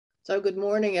So good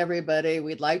morning, everybody.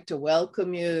 We'd like to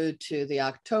welcome you to the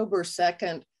October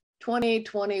 2nd,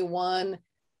 2021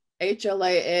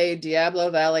 HLAA Diablo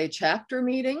Valley chapter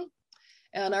meeting.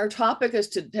 And our topic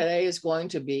today is going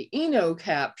to be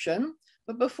InnoCaption.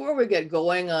 But before we get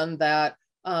going on that,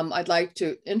 I'd like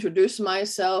to introduce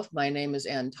myself. My name is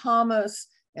Ann Thomas,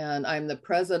 and I'm the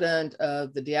president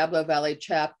of the Diablo Valley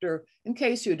chapter, in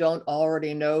case you don't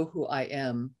already know who I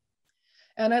am.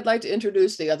 And I'd like to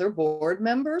introduce the other board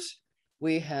members.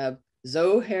 We have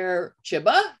Zohair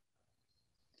Chiba.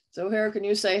 Zohair, can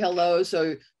you say hello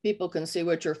so people can see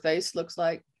what your face looks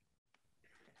like?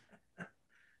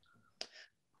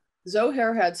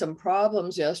 Zohair had some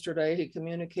problems yesterday. He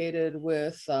communicated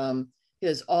with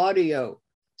his audio.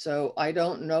 So I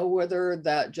don't know whether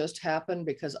that just happened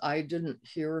because I didn't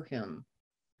hear him.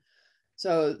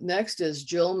 So next is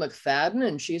Jill McFadden,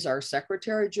 and she's our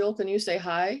secretary. Jill, can you say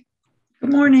hi?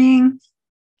 Good morning.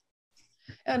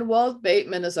 And Walt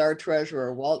Bateman is our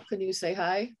treasurer. Walt, can you say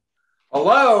hi?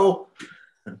 Hello.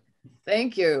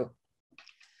 Thank you.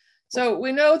 So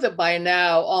we know that by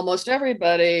now, almost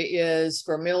everybody is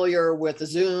familiar with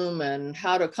Zoom and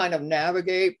how to kind of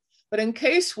navigate. But in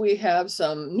case we have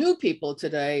some new people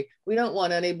today, we don't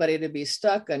want anybody to be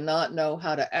stuck and not know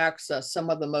how to access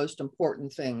some of the most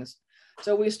important things.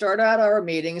 So we start out our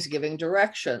meetings giving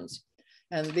directions.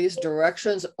 And these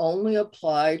directions only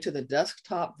apply to the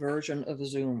desktop version of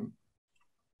Zoom.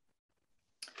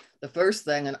 The first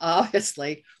thing, and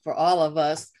obviously for all of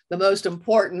us, the most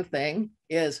important thing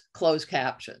is closed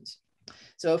captions.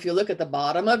 So if you look at the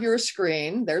bottom of your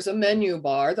screen, there's a menu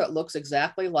bar that looks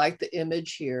exactly like the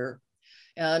image here.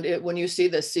 And when you see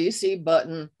the CC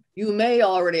button,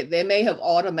 they may have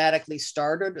automatically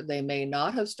started, they may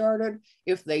not have started.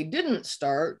 If they didn't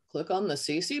start, click on the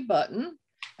CC button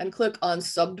and click on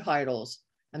subtitles,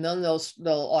 and then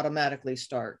they'll automatically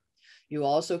start. You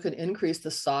also can increase the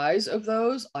size of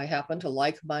those. I happen to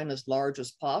like mine as large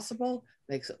as possible,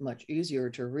 makes it much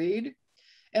easier to read.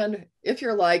 And if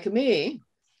you're like me,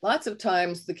 lots of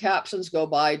times the captions go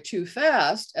by too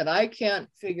fast and I can't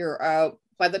figure out,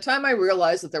 by the time I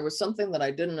realize that there was something that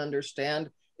I didn't understand,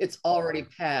 it's already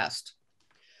passed.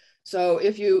 So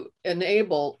if you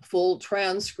enable full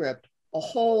transcript, a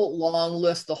whole long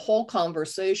list, the whole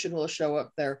conversation will show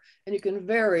up there, and you can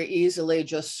very easily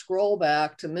just scroll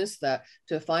back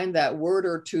to find that word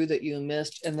or two that you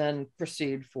missed and then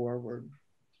proceed forward.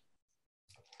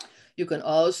 You can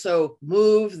also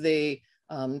move the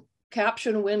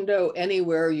caption window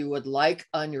anywhere you would like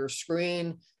on your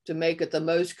screen to make it the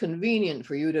most convenient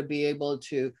for you to be able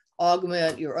to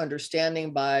augment your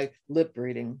understanding by lip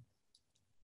reading.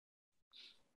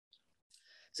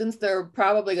 Since there are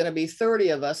probably going to be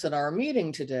 30 of us in our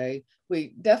meeting today,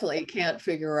 we definitely can't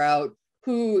figure out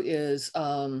who is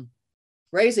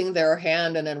raising their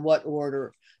hand and in what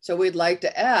order. So we'd like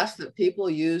to ask that people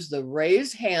use the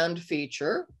raise hand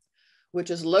feature,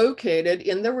 which is located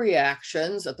in the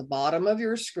reactions at the bottom of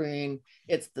your screen.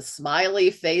 It's the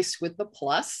smiley face with the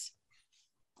plus.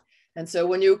 And so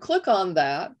when you click on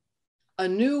that, a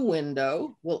new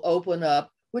window will open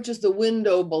up, which is the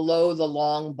window below the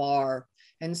long bar.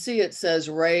 And see, it says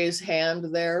raise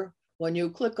hand there. When you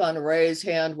click on raise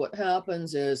hand, what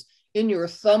happens is in your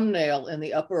thumbnail in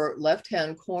the upper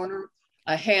left-hand corner,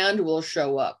 a hand will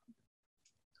show up.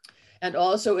 And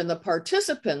also in the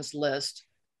participants list,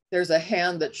 there's a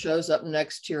hand that shows up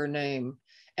next to your name.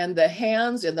 And the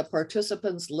hands in the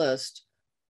participants list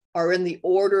are in the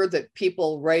order that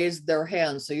people raised their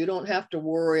hands. So you don't have to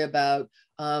worry about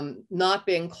not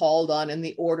being called on in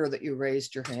the order that you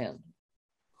raised your hand.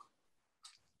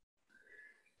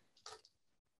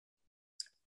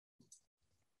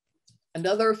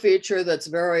 Another feature that's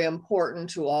very important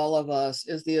to all of us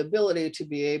is the ability to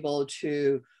be able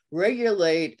to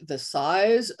regulate the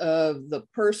size of the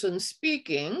person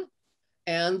speaking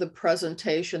and the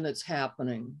presentation that's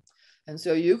happening. And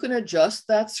so you can adjust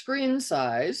that screen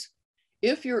size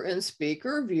if you're in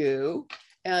speaker view,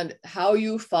 and how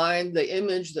you find the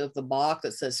image of the box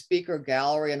that says speaker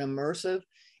gallery and immersive.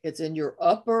 It's in your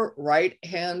upper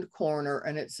right-hand corner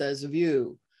and it says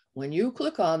view. When you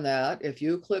click on that, if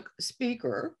you click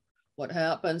speaker, what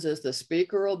happens is the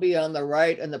speaker will be on the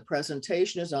right and the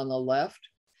presentation is on the left.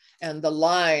 And the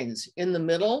lines in the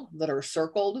middle that are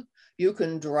circled, you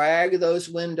can drag those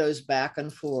windows back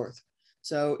and forth.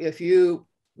 So if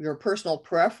your personal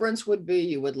preference would be,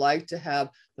 you would like to have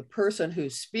the person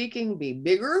who's speaking be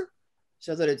bigger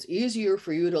so that it's easier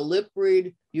for you to lip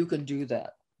read, you can do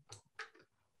that.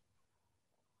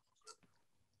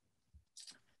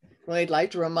 I'd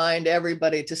like to remind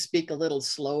everybody to speak a little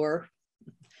slower.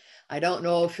 I don't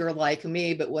know if you're like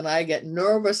me, but when I get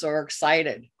nervous or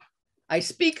excited, I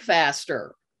speak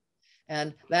faster.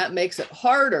 And that makes it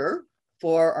harder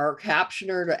for our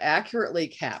captioner to accurately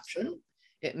caption.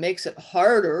 It makes it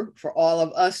harder for all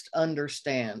of us to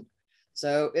understand.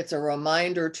 So it's a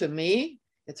reminder to me,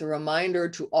 it's a reminder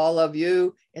to all of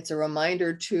you, it's a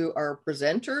reminder to our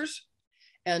presenters.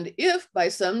 And if by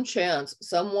some chance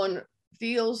someone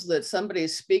feels that somebody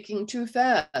is speaking too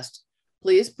fast,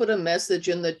 please put a message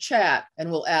in the chat and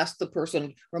we'll ask the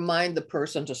person, remind the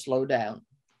person to slow down.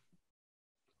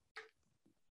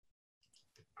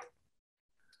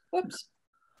 Whoops.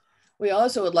 We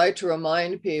also would like to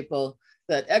remind people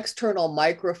that external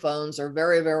microphones are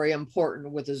very, very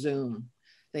important with Zoom.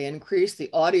 They increase the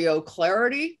audio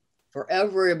clarity for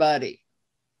everybody.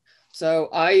 So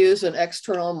I use an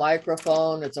external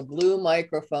microphone. It's a blue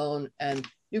microphone, and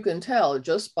you can tell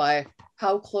just by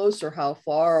how close or how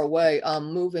far away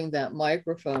I'm moving that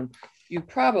microphone, you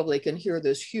probably can hear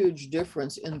this huge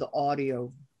difference in the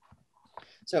audio.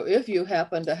 So if you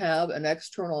happen to have an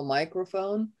external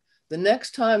microphone, the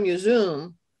next time you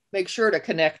Zoom, make sure to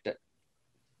connect it.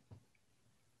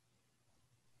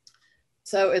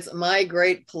 So it's my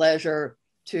great pleasure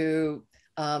to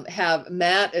have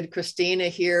Matt and Christina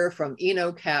here from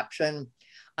InnoCaption.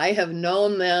 I have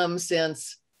known them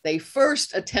since they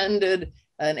first attended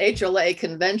an HLAA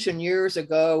convention years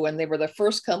ago when they were the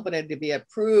first company to be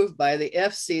approved by the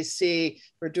FCC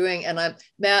for doing, and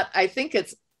Matt, I think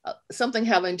it's something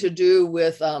having to do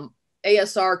with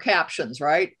ASR captions,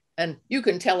 right? And you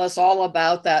can tell us all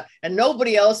about that. And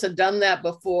nobody else had done that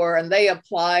before, and they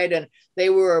applied and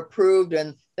they were approved.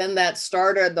 And then that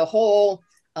started the whole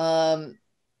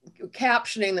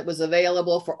captioning that was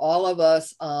available for all of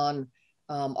us on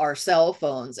our cell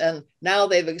phones. And now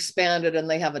they've expanded and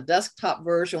they have a desktop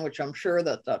version, which I'm sure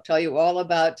that they'll tell you all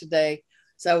about today.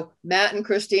 So Matt and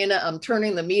Christina, I'm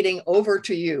turning the meeting over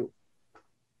to you.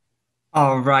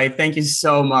 All right, thank you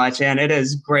so much. And it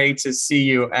is great to see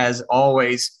you as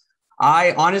always.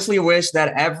 I honestly wish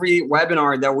that every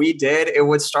webinar that we did, it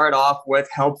would start off with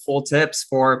helpful tips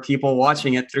for people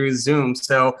watching it through Zoom.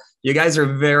 So you guys are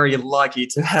very lucky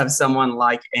to have someone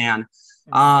like Anne.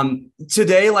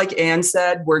 Today, like Anne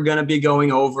said, we're going to be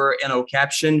going over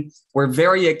InnoCaption. We're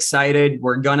very excited.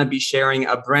 We're going to be sharing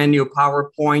a brand new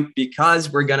PowerPoint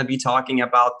because we're going to be talking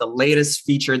about the latest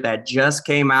feature that just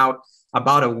came out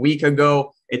about a week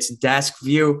ago. It's Desk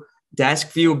View.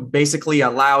 Desk View basically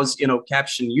allows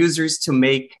InnoCaption users to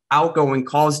make outgoing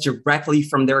calls directly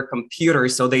from their computer,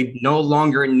 so they no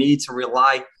longer need to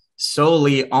rely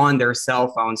solely on their cell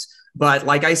phones. But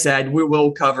like I said, we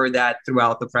will cover that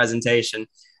throughout the presentation.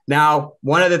 Now,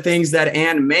 one of the things that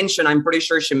Anne mentioned, I'm pretty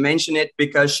sure she mentioned it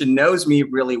because she knows me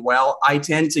really well. I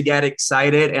tend to get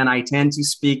excited and I tend to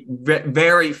speak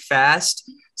very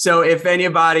fast. So if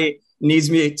anybody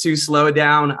needs me to slow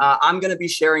down, I'm going to be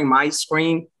sharing my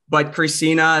screen. But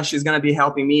Christina, she's going to be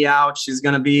helping me out. She's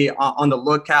going to be on the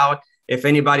lookout. If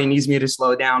anybody needs me to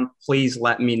slow down, please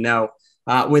let me know.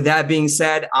 With that being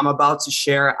said, I'm about to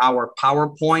share our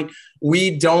PowerPoint.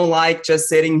 We don't like just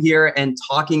sitting here and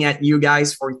talking at you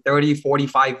guys for 30,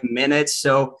 45 minutes.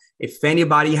 So if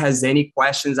anybody has any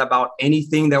questions about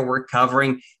anything that we're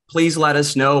covering, please let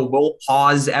us know. We'll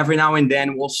pause every now and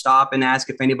then. We'll stop and ask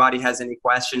if anybody has any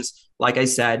questions. Like I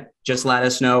said, just let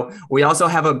us know. We also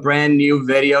have a brand new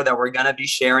video that we're going to be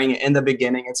sharing in the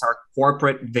beginning. It's our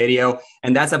corporate video,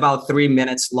 and that's about 3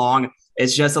 minutes long.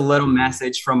 It's just a little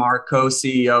message from our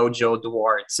co-CEO, Joe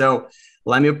Duarte. So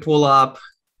let me pull up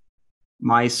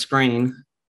my screen.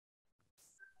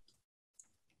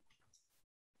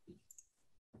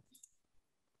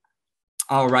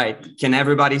 All right. Can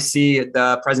everybody see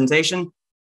the presentation?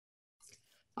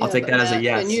 I'll take that as a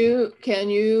yes. Can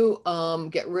you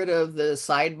get rid of the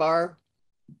sidebar?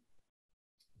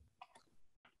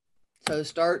 So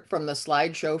start from the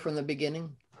slideshow from the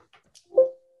beginning.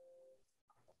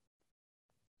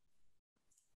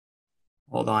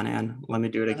 Hold on, Anne. Let me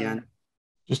do it again.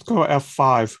 Just go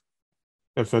F5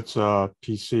 if it's a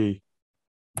PC.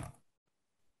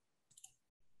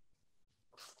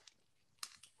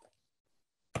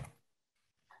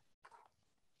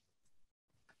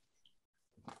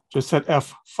 Just hit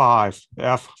F5, the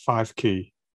F5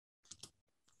 key,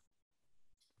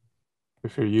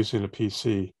 if you're using a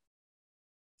PC.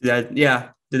 Did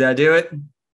that do it?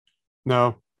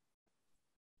 No.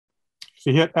 If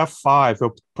you hit F5,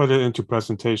 it'll put it into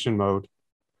presentation mode.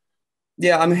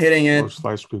 Yeah, I'm hitting it. Or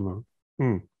slide screen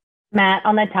mode. Matt,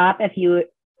 on the top, if you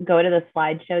go to the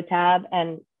slideshow tab,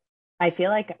 and I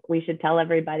feel like we should tell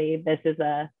everybody this is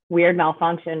a weird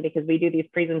malfunction because we do these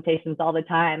presentations all the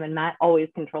time and Matt always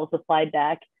controls the slide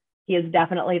deck. He is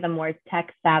definitely the more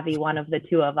tech savvy one of the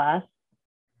two of us.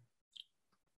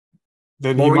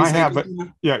 then What he were you might saying, have it.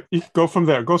 Christina? Yeah, you can go from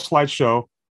there. Go slideshow.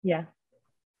 Yeah.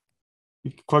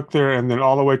 You click there and then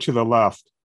all the way to the left.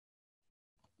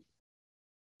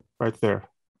 Right there.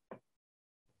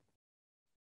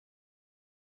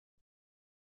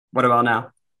 What about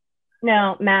now?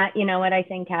 No, Matt, you know what I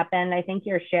think happened? I think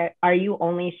are you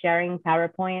only sharing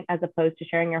PowerPoint as opposed to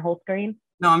sharing your whole screen?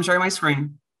 No, I'm sharing my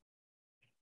screen.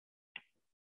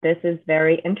 This is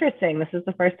very interesting. This is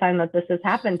the first time that this has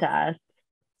happened to us.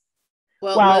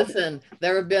 Well, listen,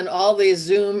 there have been all these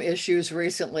Zoom issues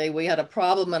recently. We had a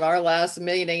problem in our last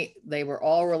meeting. They were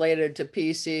all related to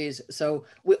PCs. So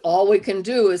all we can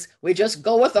do is we just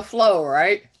go with the flow,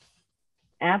 right?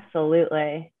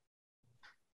 Absolutely.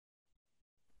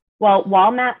 Well, while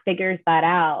Matt figures that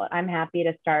out, I'm happy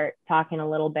to start talking a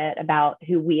little bit about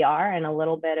who we are and a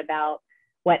little bit about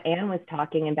what Anne was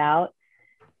talking about.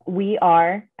 We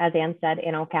are, as Anne said,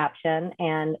 InnoCaption,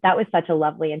 and that was such a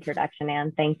lovely introduction,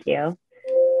 Anne. Thank you.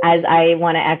 As I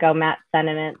want to echo Matt's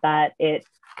sentiment that it's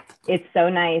so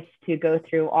nice to go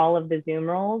through all of the Zoom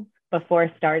rules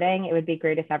before starting. It would be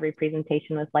great if every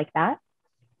presentation was like that.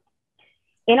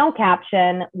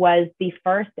 InnoCaption was the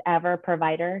first ever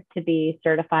provider to be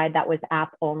certified that was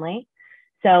app only.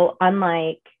 So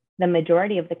unlike the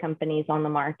majority of the companies on the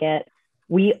market,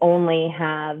 we only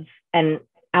have an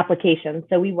application.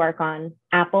 So we work on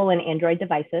Apple and Android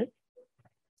devices.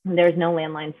 There's no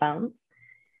landline phones.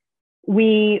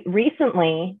 We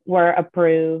recently were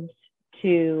approved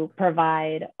to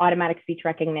provide automatic speech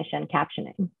recognition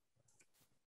captioning.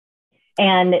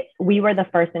 And we were the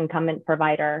first incumbent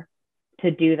provider to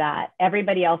do that.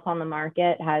 Everybody else on the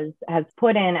market has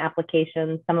put in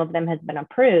applications. Some of them has been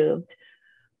approved.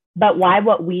 But why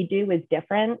what we do is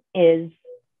different is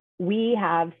we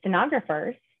have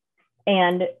stenographers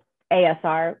and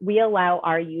ASR. We allow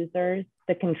our users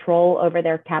the control over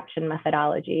their caption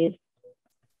methodologies.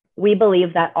 We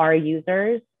believe that our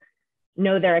users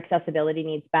know their accessibility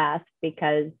needs best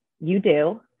because you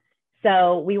do.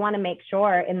 So we want to make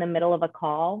sure in the middle of a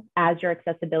call, as your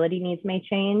accessibility needs may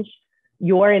change,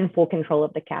 you're in full control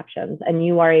of the captions and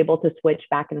you are able to switch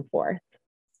back and forth.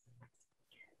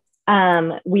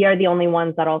 We are the only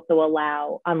ones that also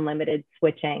allow unlimited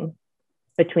switching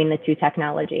between the two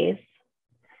technologies.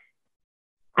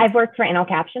 I've worked for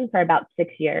InnoCaption for about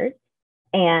 6 years,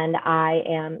 and I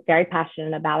am very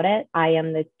passionate about it. I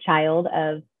am the child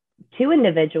of 2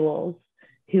 individuals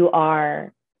who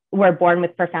were born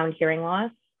with profound hearing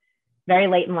loss. Very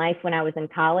late in life when I was in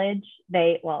college,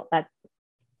 it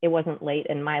wasn't late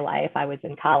in my life, I was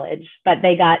in college, but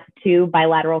they got 2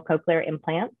 bilateral cochlear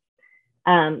implants.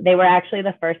 They were actually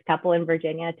the first couple in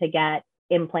Virginia to get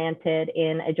implanted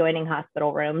in adjoining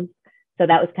hospital rooms. So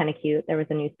that was kind of cute. There was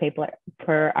a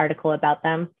newspaper article about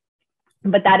them.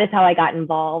 But that is how I got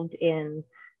involved in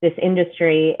this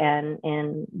industry and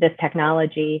in this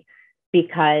technology,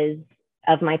 because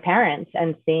of my parents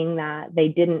and seeing that they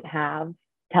didn't have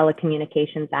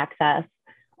telecommunications access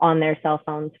on their cell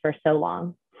phones for so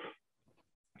long.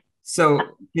 So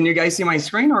can you guys see my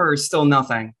screen or still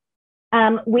nothing?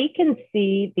 We can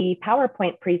see the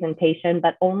PowerPoint presentation,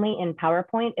 but only in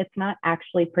PowerPoint. It's not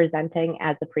actually presenting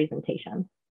as a presentation.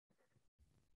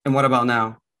 And what about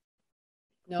now?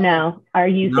 No. Are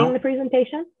you seeing the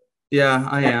presentation? Yeah,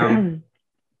 I am.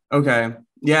 Okay.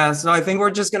 Yeah, so I think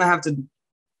we're just going to have to,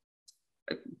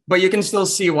 but you can still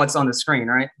see what's on the screen,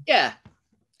 right? Yeah.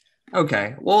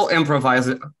 Okay, we'll improvise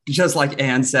it. Just like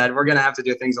Anne said, we're going to have to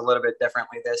do things a little bit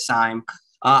differently this time.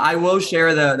 I will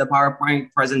share the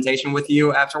PowerPoint presentation with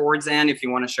you afterwards, Anne. If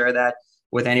you want to share that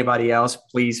with anybody else,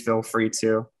 please feel free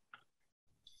to.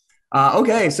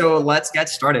 Okay, so let's get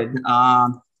started.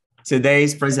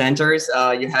 Today's presenters,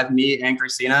 you have me and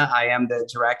Christina. I am the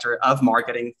Director of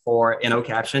Marketing for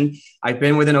InnoCaption. I've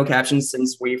been with InnoCaption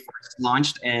since we first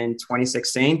launched in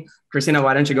 2016. Christina,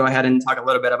 why don't you go ahead and talk a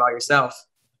little bit about yourself?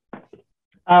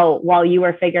 Oh, while you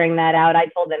were figuring that out, I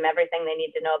told them everything they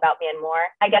need to know about me and more.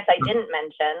 I guess I didn't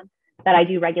mention that I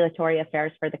do regulatory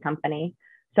affairs for the company.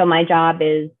 So my job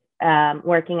is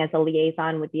working as a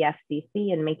liaison with the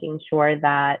FCC and making sure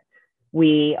that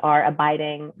we are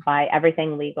abiding by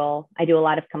everything legal. I do a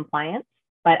lot of compliance,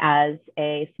 but as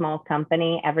a small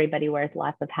company, everybody wears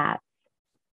lots of hats.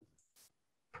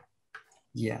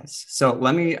 Yes. So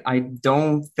I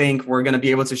don't think we're going to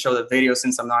be able to show the video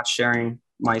since I'm not sharing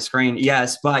my screen.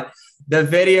 Yes, but the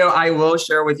video I will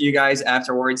share with you guys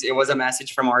afterwards. It was a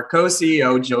message from our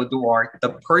co-CEO, Joe Duarte,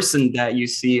 the person that you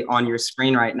see on your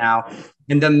screen right now.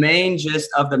 And the main gist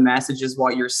of the message is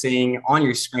what you're seeing on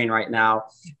your screen right now.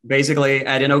 Basically,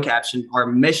 at InnoCaption, our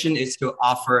mission is to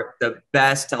offer the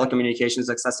best telecommunications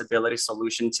accessibility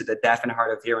solution to the deaf and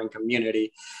hard of hearing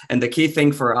community. And the key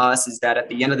thing for us is that at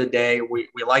the end of the day, we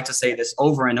like to say this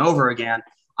over and over again,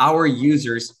 our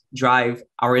users drive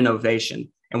our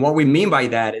innovation. And what we mean by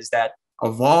that is that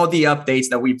of all the updates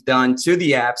that we've done to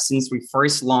the app since we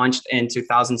first launched in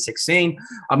 2016,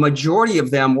 a majority of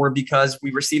them were because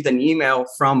we received an email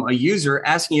from a user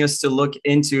asking us to look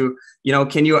into,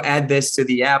 can you add this to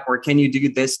the app or can you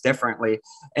do this differently?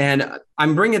 And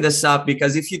I'm bringing this up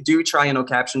because if you do try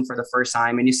InnoCaption for the first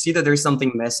time and you see that there's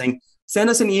something missing, send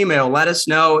us an email. Let us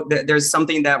know that there's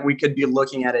something that we could be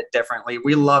looking at it differently.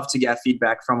 We love to get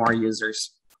feedback from our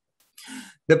users.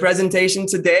 The presentation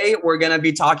today, we're going to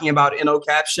be talking about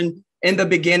InnoCaption. In the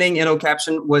beginning,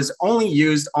 InnoCaption was only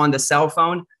used on the cell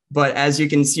phone, but as you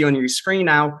can see on your screen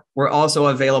now, we're also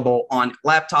available on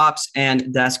laptops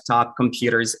and desktop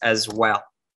computers as well.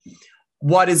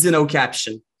 What is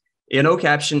InnoCaption?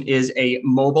 InnoCaption is a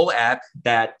mobile app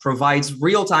that provides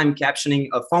real-time captioning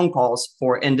of phone calls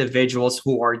for individuals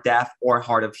who are deaf or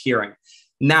hard of hearing.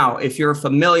 Now, if you're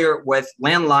familiar with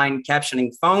landline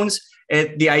captioning phones,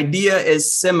 the idea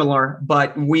is similar,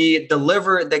 but we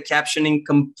deliver the captioning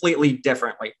completely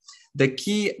differently. The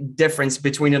key difference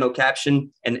between InnoCaption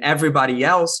and everybody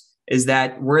else is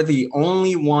that we're the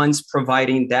only ones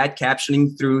providing that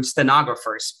captioning through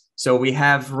stenographers. So we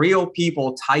have real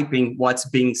people typing what's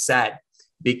being said.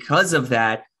 Because of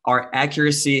that, our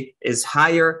accuracy is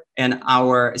higher and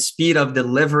our speed of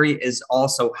delivery is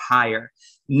also higher.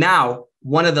 Now,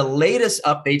 one of the latest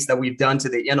updates that we've done to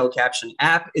the InnoCaption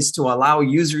app is to allow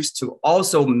users to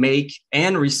also make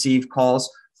and receive calls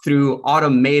through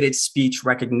automated speech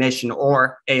recognition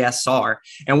or ASR.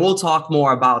 And we'll talk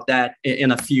more about that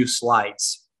in a few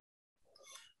slides.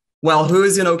 Well, who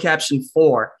is InnoCaption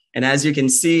for? And as you can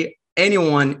see,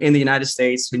 anyone in the United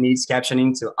States who needs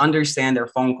captioning to understand their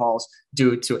phone calls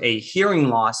due to a hearing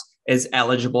loss is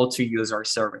eligible to use our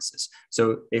services.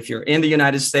 So if you're in the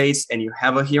United States and you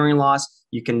have a hearing loss,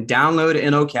 you can download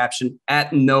InnoCaption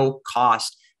at no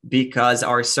cost because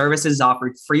our service is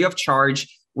offered free of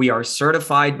charge. We are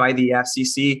certified by the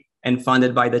FCC and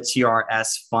funded by the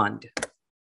TRS fund.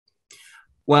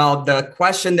 Well, the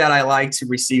question that I like to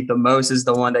receive the most is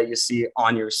the one that you see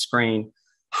on your screen.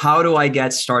 How do I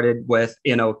get started with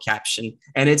InnoCaption?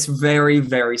 And it's very,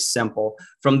 very simple.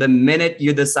 From the minute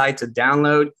you decide to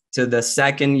download to the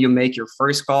second you make your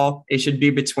first call, it should be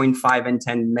between 5 and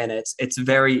 10 minutes. It's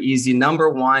very easy. Number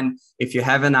one, if you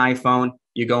have an iPhone,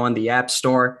 you go on the App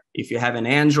Store. If you have an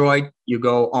Android, you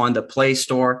go on the Play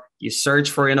Store. You search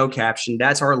for InnoCaption.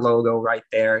 That's our logo right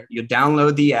there. You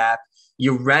download the app.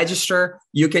 You register.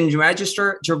 You can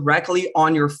register directly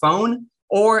on your phone,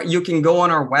 or you can go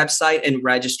on our website and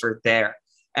register there.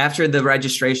 After the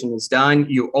registration is done,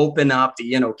 you open up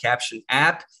the InnoCaption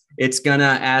app. It's going to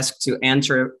ask to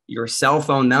enter your cell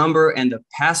phone number and the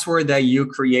password that you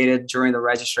created during the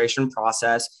registration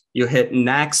process. You hit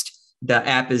next, the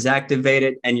app is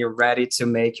activated, and you're ready to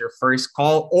make your first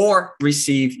call or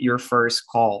receive your first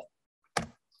call.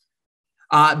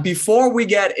 Before we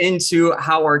get into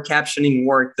how our captioning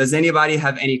works, does anybody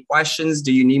have any questions?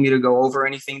 Do you need me to go over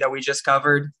anything that we just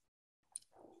covered?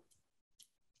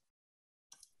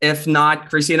 If not,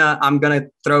 Christina, I'm going to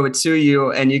throw it to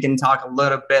you and you can talk a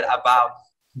little bit about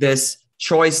this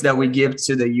choice that we give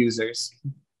to the users.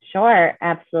 Sure,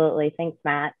 absolutely. Thanks,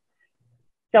 Matt.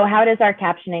 So how does our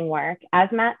captioning work? As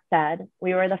Matt said,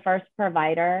 we were the first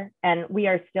provider and we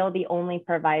are still the only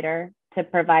provider to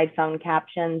provide phone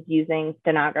captions using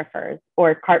stenographers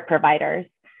or CART providers.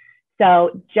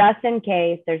 So just in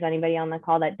case there's anybody on the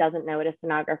call that doesn't know what a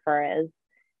stenographer is,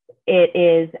 it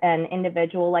is an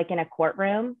individual like in a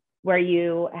courtroom where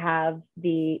you have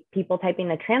the people typing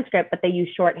the transcript, but they use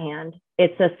shorthand.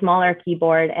 It's a smaller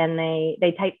keyboard and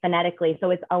they type phonetically, so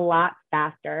it's a lot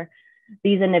faster.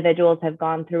 These individuals have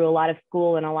gone through a lot of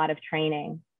school and a lot of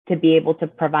training to be able to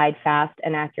provide fast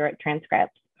and accurate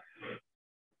transcripts.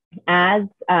 As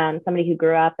somebody who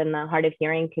grew up in the hard of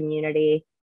hearing community,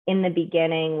 in the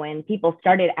beginning, when people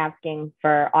started asking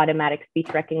for automatic speech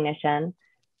recognition,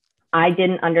 I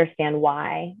didn't understand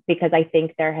why, because I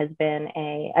think there has been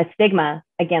a stigma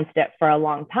against it for a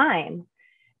long time.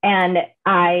 And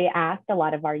I asked a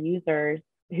lot of our users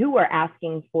who were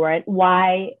asking for it,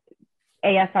 why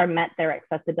ASR met their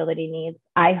accessibility needs.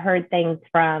 I heard things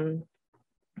from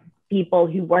people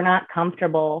who were not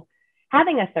comfortable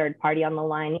having a third party on the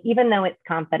line, even though it's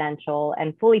confidential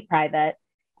and fully private.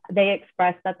 They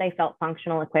expressed that they felt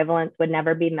functional equivalence would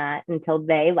never be met until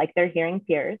they, like their hearing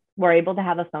peers, were able to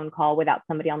have a phone call without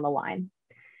somebody on the line.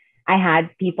 I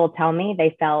had people tell me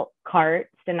they felt CART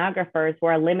stenographers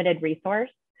were a limited resource.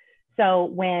 So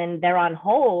when they're on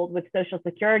hold with Social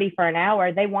Security for an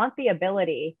hour, they want the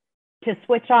ability to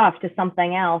switch off to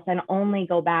something else and only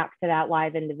go back to that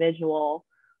live individual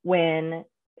when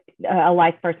a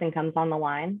live person comes on the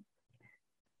line.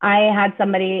 I had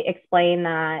somebody explain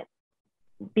that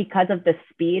because of the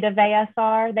speed of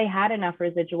ASR, they had enough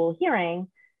residual hearing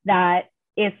that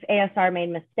if ASR made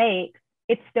mistakes,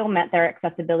 it still met their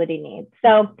accessibility needs.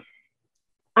 So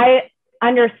I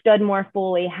understood more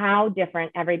fully how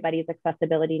different everybody's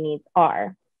accessibility needs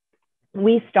are.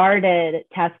 We started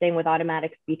testing with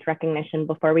automatic speech recognition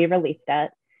before we released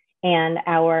it. And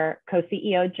our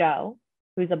co-CEO, Joe,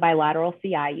 who's a bilateral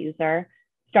CI user,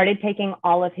 started taking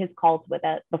all of his calls with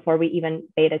it before we even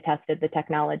beta tested the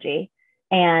technology.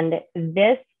 And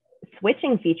this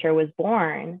switching feature was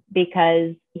born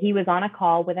because he was on a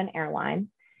call with an airline.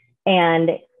 And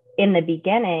in the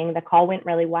beginning, the call went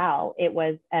really well. It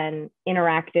was an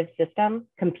interactive system.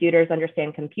 Computers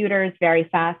understand computers, very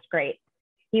fast, great.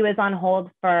 He was on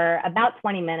hold for about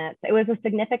 20 minutes. It was a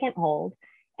significant hold.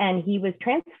 And he was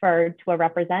transferred to a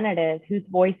representative whose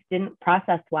voice didn't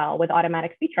process well with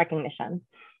automatic speech recognition.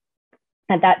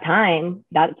 At that time,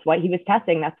 that's what he was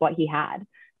testing. That's what he had.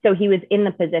 So he was in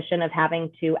the position of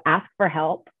having to ask for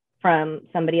help from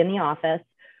somebody in the office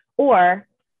or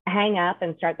hang up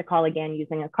and start the call again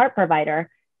using a CART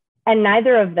provider. And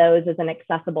neither of those is an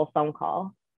accessible phone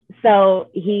call. So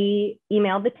he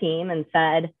emailed the team and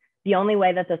said, the only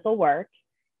way that this will work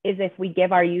is if we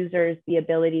give our users the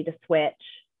ability to switch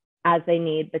as they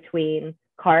need between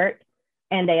CART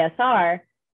and ASR.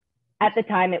 At the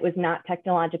time, it was not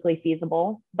technologically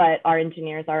feasible, but our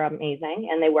engineers are amazing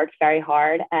and they worked very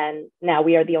hard. And now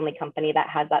we are the only company that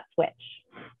has that switch.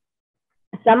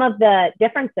 Some of the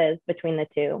differences between the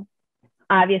two,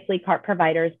 obviously CART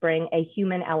providers bring a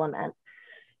human element.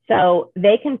 So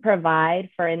they can provide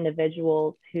for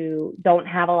individuals who don't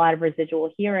have a lot of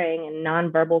residual hearing, and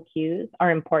nonverbal cues are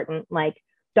important, like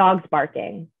dogs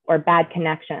barking or bad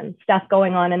connection, stuff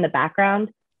going on in the background.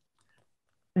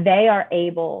 They are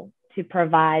able to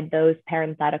provide those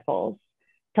parentheticals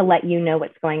to let you know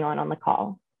what's going on the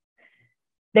call.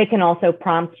 They can also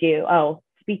prompt you, oh,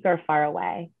 speaker far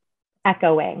away,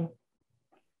 echoing.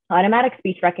 Automatic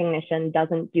speech recognition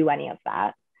doesn't do any of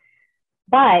that,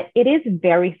 but it is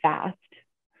very fast.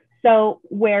 So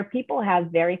where people have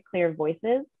very clear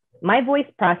voices, my voice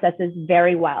processes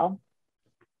very well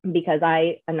because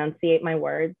I enunciate my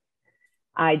words.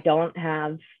 I don't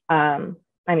have,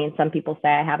 some people say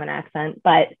I have an accent,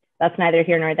 but that's neither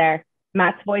here nor there.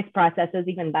 Matt's voice processes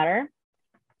even better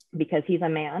because he's a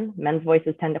man. Men's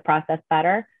voices tend to process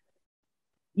better.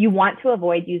 You want to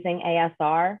avoid using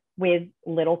ASR with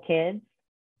little kids.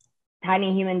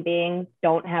 Tiny human beings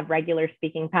don't have regular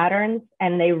speaking patterns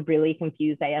and they really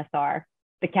confuse ASR.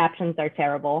 The captions are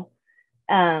terrible.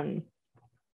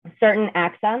 Certain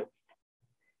accents,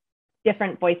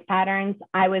 different voice patterns.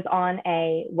 I was on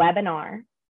a webinar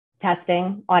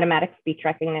testing automatic speech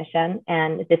recognition,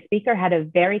 and the speaker had a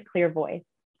very clear voice.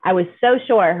 I was so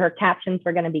sure her captions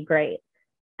were going to be great,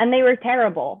 and they were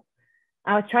terrible.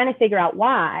 I was trying to figure out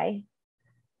why.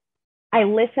 I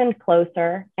listened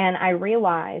closer, and I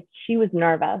realized she was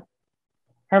nervous.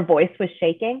 Her voice was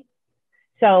shaking.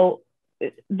 So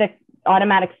the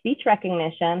automatic speech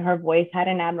recognition, her voice had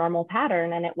an abnormal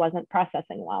pattern, and it wasn't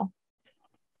processing well.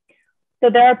 So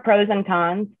there are pros and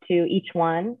cons to each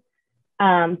one.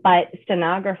 But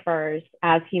stenographers,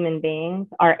 as human beings,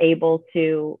 are able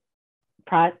to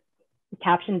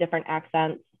caption different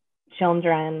accents,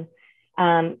 children,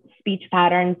 speech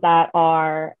patterns that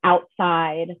are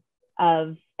outside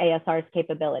of ASR's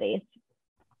capabilities.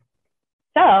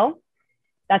 So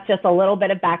that's just a little bit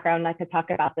of background. I could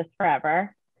talk about this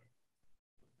forever.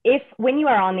 When you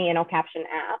are on the InnoCaption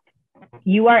app,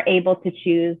 you are able to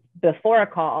choose before a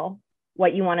call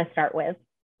what you want to start with.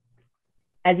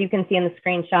 As you can see in the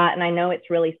screenshot, and I know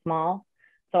it's really small,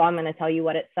 so I'm going to tell you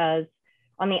what it says.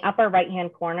 On the upper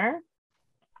right-hand corner,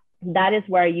 that is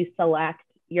where you select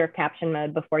your caption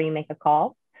mode before you make a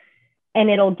call.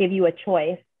 And it'll give you a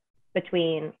choice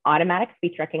between automatic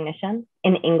speech recognition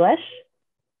in English,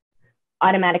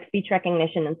 automatic speech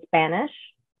recognition in Spanish,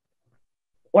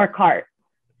 or CART.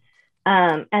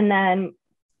 And then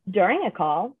during a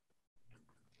call,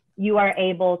 you are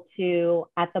able to,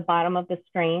 at the bottom of the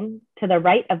screen, to the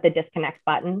right of the disconnect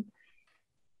button,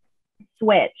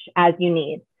 switch as you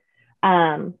need.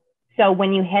 So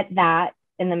when you hit that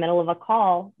in the middle of a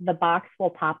call, the box will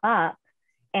pop up.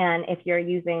 And if you're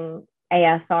using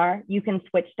ASR, you can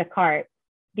switch to CART.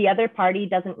 The other party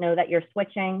doesn't know that you're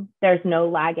switching. There's no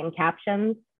lag in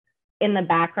captions. in the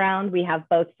background, we have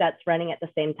both sets running at the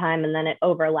same time, and then it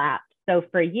overlaps. So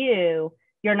for you,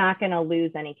 you're not going to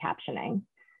lose any captioning.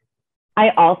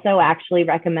 I also actually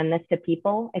recommend this to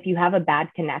people. If you have a bad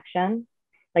connection,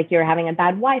 like you're having a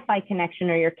bad Wi-Fi connection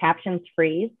or your captions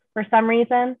freeze for some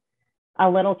reason, a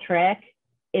little trick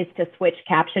is to switch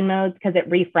caption modes because it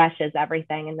refreshes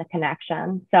everything in the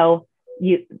connection. So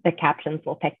the captions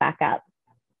will pick back up.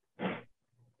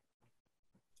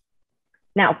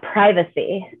 Now,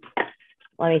 privacy.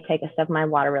 Let me take a sip of my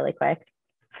water really quick.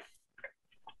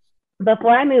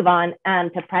 Before I move on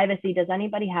to privacy, does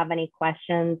anybody have any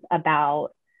questions about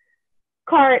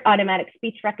CART, automatic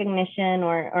speech recognition,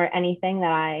 or anything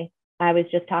that I was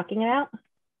just talking about?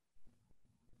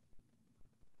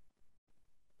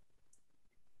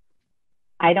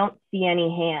 I don't see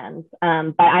any hands,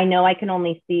 but I know I can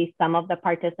only see some of the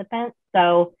participants.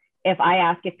 So if I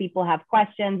ask if people have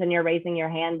questions and you're raising your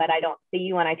hand, but I don't see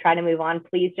you and I try to move on,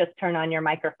 please just turn on your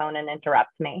microphone and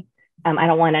interrupt me. I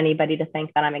don't want anybody to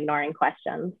think that I'm ignoring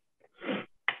questions.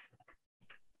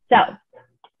 So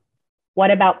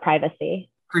what about privacy?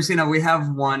 Christina, we have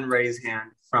one raised hand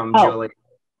from Oh, Julie.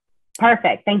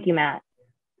 Perfect. Thank you, Matt.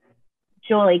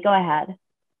 Julie, go ahead.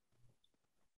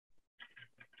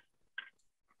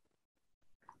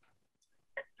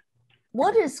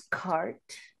 What is CART?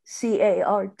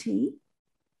 C-A-R-T?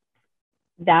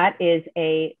 That is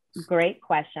a great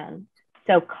question.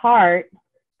 So CART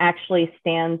actually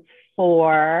stands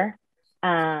for,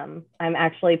 I'm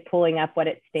actually pulling up what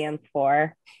it stands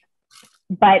for,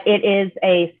 but it is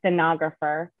a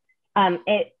stenographer.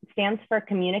 It stands for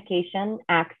Communication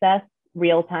Access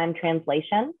Real-Time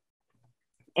Translation.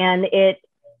 And it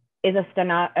is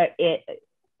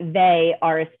they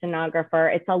are a stenographer.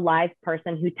 It's a live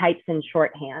person who types in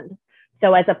shorthand.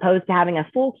 So as opposed to having a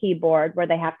full keyboard where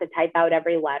they have to type out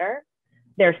every letter,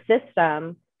 their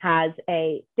system has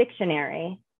a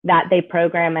dictionary that they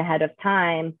program ahead of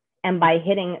time. And by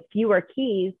hitting fewer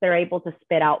keys, they're able to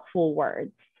spit out full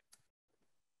words.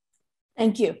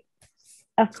 Thank you.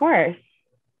 Of course.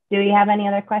 Do you have any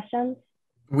other questions?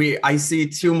 I see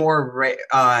two more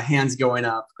hands going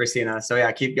up, Christina. So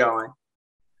yeah, keep going.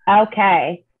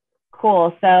 Okay,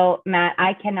 cool. So Matt,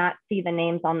 I cannot see the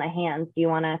names on the hands. Do you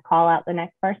want to call out the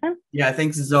next person? Yeah, I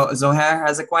think Zohair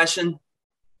has a question.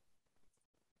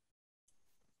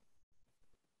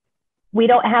 We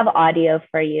don't have audio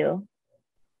for you.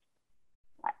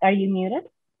 Are you muted?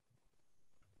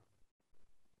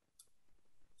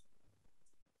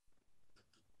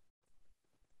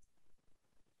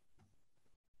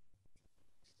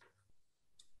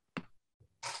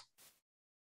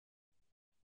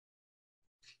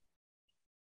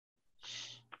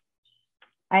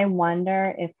 I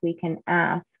wonder if we can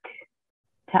ask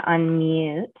to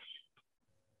unmute.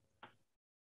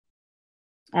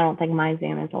 I don't think my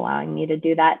Zoom is allowing me to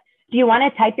do that. Do you want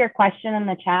to type your question in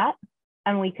the chat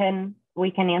and we can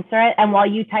answer it? And while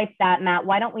you type that, Matt,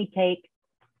 why don't we take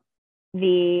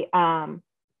the, oh,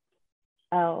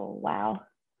 wow.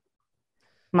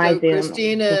 So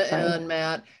Christina and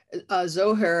Matt,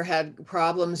 Zohair had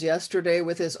problems yesterday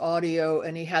with his audio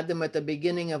and he had them at the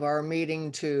beginning of our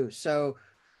meeting too. So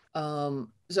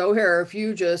Zohair, if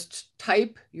you just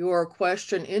type your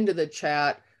question into the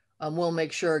chat, we'll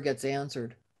make sure it gets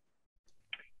answered.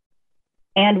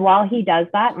 And while he does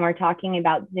that, and we're talking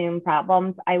about Zoom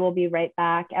problems, I will be right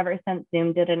back. Ever since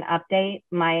Zoom did an update,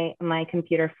 my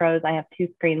computer froze. I have two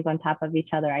screens on top of each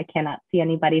other. I cannot see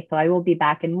anybody. So I will be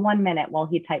back in 1 minute while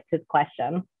he types his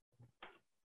question.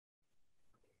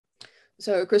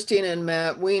 So Christina and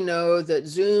Matt, we know that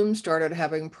Zoom started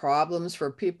having problems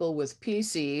for people with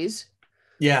PCs.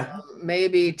 Yeah.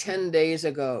 Maybe 10 days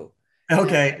ago.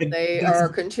 Okay. And they are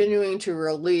continuing to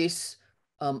release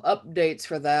updates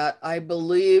for that. I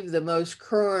believe the most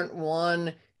current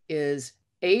one is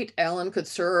 8. Alan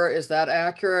Katsura, is that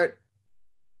accurate?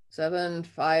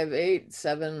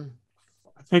 7.5.8.7.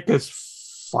 I think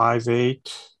it's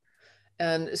 5.8.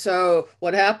 And so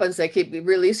what happens, they keep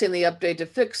releasing the update to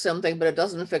fix something, but it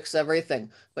doesn't fix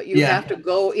everything. But you have to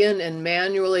go in and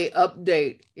manually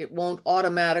update. It won't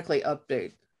automatically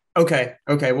update. Okay.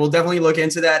 We'll definitely look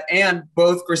into that. And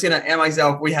both Christina and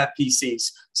myself, we have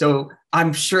PCs. So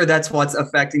I'm sure that's what's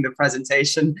affecting the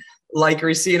presentation. Like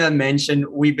Christina mentioned,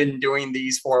 we've been doing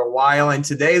these for a while. And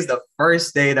today is the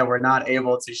first day that we're not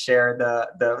able to share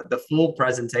the full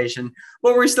presentation,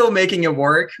 but we're still making it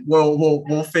work.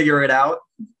 We'll figure it out.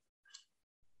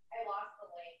 I lost the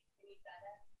link. Can you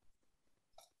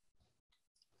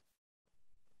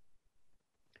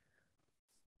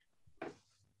send it?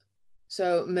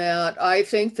 So Matt, I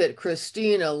think that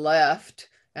Christina left,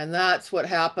 and that's what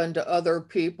happened to other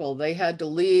people. They had to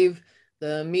leave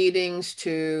the meetings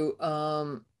to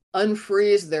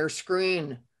unfreeze their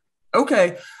screen.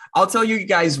 Okay, I'll tell you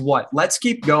guys what. Let's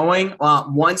keep going.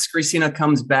 Once Christina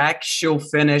comes back, she'll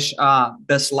finish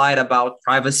the slide about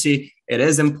privacy. It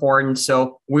is important,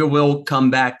 so we will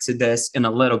come back to this in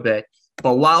a little bit.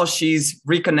 But while she's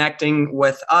reconnecting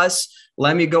with us,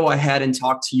 let me go ahead and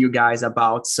talk to you guys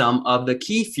about some of the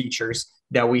key features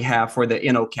that we have for the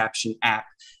InnoCaption app.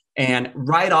 And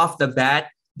right off the bat,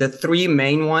 the three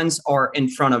main ones are in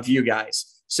front of you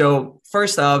guys. So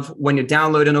first off, when you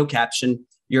download InnoCaption,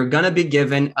 you're going to be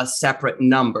given a separate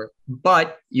number,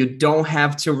 but you don't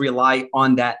have to rely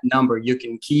on that number. You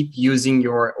can keep using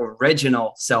your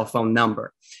original cell phone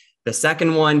number. The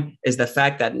second one is the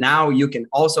fact that now you can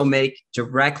also make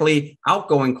directly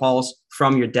outgoing calls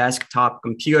from your desktop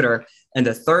computer. And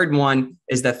the third one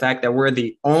is the fact that we're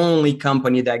the only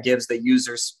company that gives the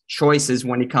users choices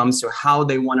when it comes to how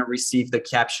they want to receive the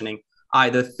captioning,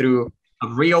 either through a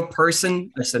real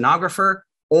person, a stenographer,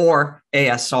 or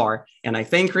ASR. And I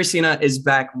think Christina is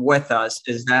back with us.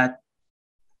 Is that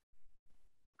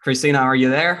Christina? Are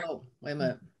you there? Oh, wait a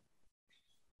minute.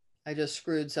 I just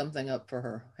screwed something up for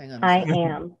her. Hang on. I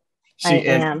am. She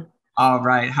is. All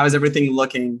right. How's everything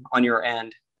looking on your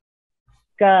end?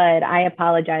 Good. I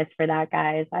apologize for that,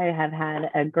 guys. I have had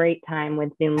a great time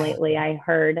with Zoom lately. I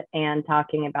heard Anne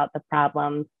talking about the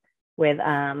problems with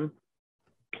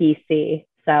PC.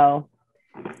 So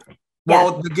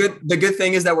well, the good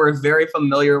thing is that we're very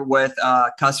familiar with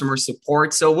customer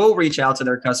support. So we'll reach out to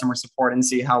their customer support and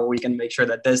see how we can make sure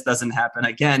that this doesn't happen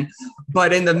again.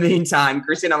 But in the meantime,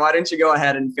 Christina, why don't you go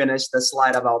ahead and finish the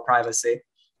slide about privacy?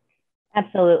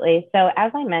 Absolutely. So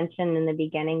as I mentioned in the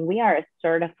beginning, we are a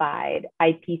certified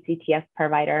IPCTS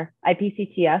provider.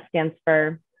 IPCTS stands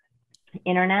for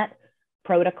Internet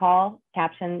Protocol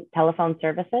Caption Telephone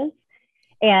Services.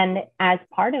 And as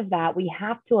part of that, we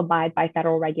have to abide by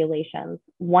federal regulations.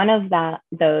 One of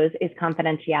those is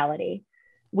confidentiality.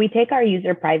 We take our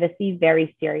user privacy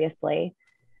very seriously.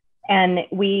 And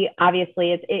we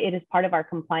obviously, it is part of our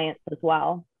compliance as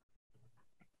well.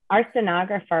 Our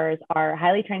stenographers are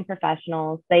highly trained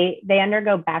professionals. They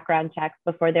undergo background checks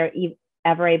before they're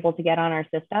ever able to get on our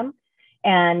system.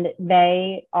 And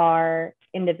they are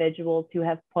individuals who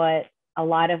have put a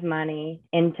lot of money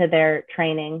into their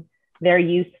training. They're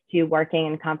used to working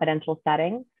in confidential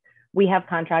settings. We have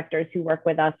contractors who work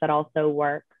with us that also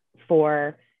work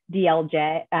for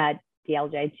GOJ,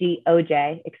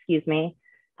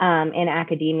 in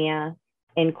academia,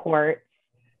 in court.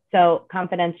 So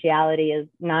confidentiality is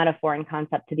not a foreign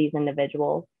concept to these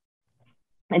individuals.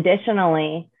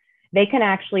 Additionally, they can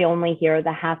actually only hear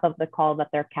the half of the call that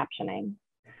they're captioning.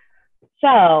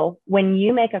 So when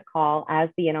you make a call as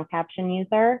the InnoCaption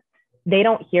user, they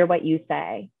don't hear what you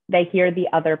say. They hear the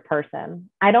other person.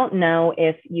 I don't know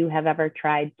if you have ever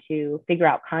tried to figure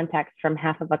out context from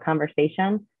half of a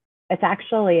conversation. It's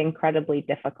actually incredibly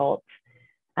difficult.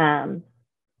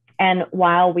 And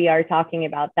while we are talking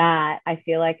about that, I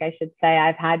feel like I should say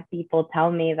I've had people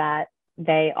tell me that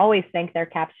they always thank their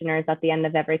captioners at the end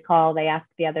of every call. They ask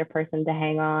the other person to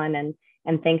hang on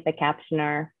and thank the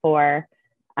captioner for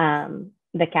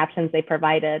the captions they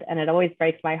provided. And it always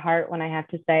breaks my heart when I have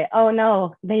to say, oh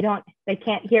no, they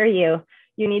can't hear you.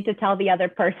 You need to tell the other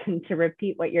person to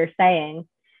repeat what you're saying.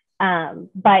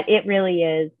 But it really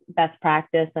is best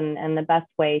practice and the best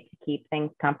way to keep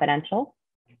things confidential.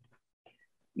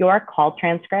 Your call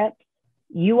transcripts,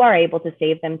 you are able to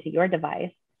save them to your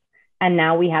device. And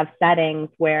now we have settings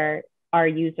where our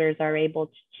users are able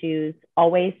to choose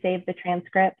always save the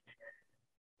transcript,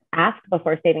 ask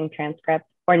before saving transcript,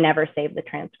 or never save the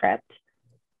transcript.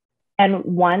 And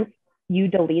once you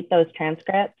delete those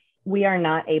transcripts, we are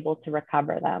not able to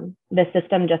recover them. The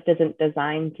system just isn't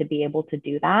designed to be able to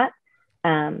do that.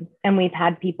 And we've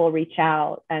had people reach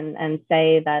out and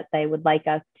say that they would like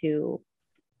us to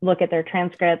look at their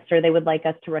transcripts or they would like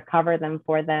us to recover them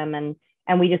for them.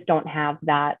 And we just don't have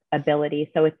that ability.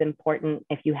 So it's important,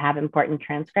 if you have important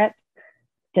transcripts,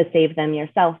 to save them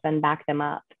yourself and back them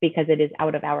up because it is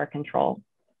out of our control.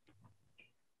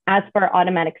 As for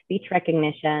automatic speech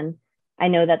recognition, I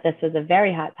know that this was a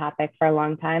very hot topic for a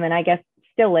long time, and I guess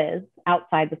still is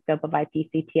outside the scope of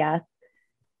IPCTS.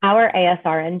 Our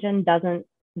ASR engine doesn't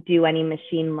do any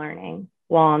machine learning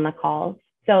while on the calls.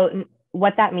 So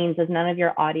what that means is none of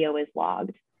your audio is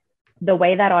logged. The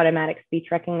way that automatic speech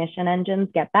recognition engines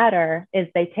get better is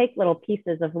they take little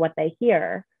pieces of what they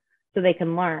hear so they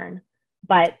can learn.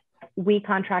 But we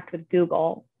contract with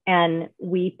Google and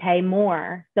we pay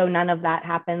more, so none of that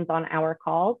happens on our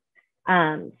calls.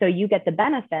 So you get the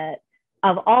benefit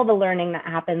of all the learning that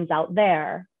happens out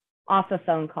there off of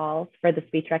phone calls for the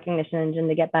speech recognition engine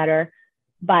to get better.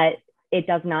 but it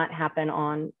does not happen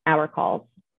on our calls.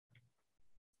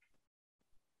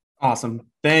 Awesome.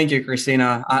 Thank you,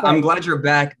 Christina. I'm glad you're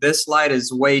back. This slide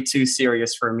is way too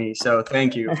serious for me. So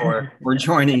thank you for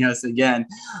joining us again.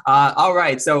 All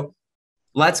right. So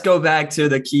let's go back to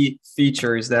the key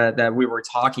features that we were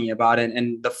talking about.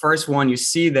 And the first one you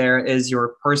see there is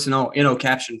your personal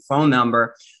InnoCaption phone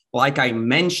number. Like I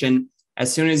mentioned,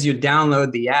 as soon as you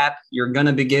download the app, you're going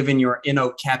to be given your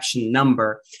InnoCaption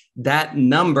number. That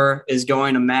number is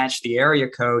going to match the area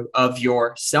code of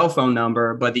your cell phone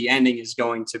number, but the ending is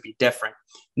going to be different.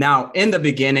 Now, in the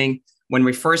beginning, when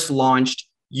we first launched,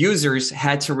 users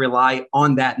had to rely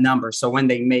on that number. So when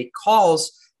they make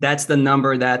calls, that's the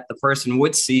number that the person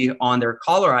would see on their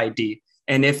caller ID.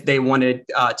 And if they wanted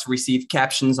to receive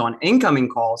captions on incoming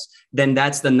calls, then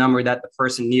that's the number that the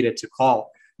person needed to call.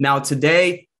 Now,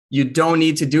 today, you don't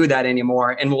need to do that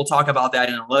anymore. And we'll talk about that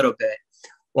in a little bit.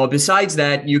 Well, besides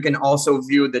that, you can also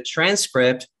view the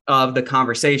transcript of the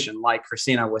conversation, like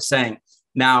Christina was saying.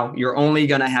 Now, you're only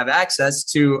going to have access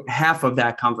to half of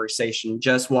that conversation,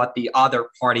 just what the other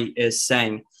party is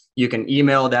saying. You can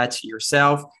email that to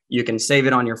yourself. You can save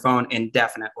it on your phone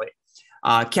indefinitely.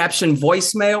 Caption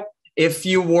voicemail. If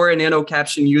you were an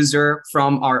InnoCaption user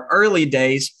from our early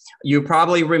days, you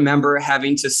probably remember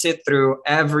having to sit through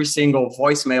every single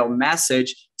voicemail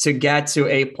message to get to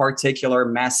a particular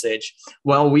message.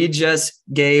 Well, we just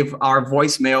gave our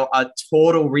voicemail a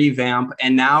total revamp,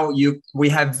 and now we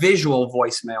have visual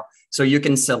voicemail. So you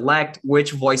can select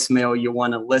which voicemail you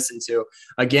want to listen to.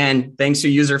 Again, thanks to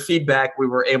user feedback, we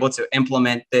were able to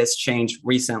implement this change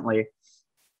recently.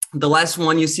 The last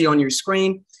one you see on your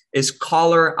screen is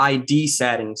caller ID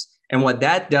settings. And what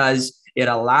that does, it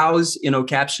allows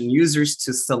InnoCaption users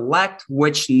to select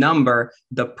which number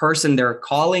the person they're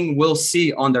calling will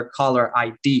see on their caller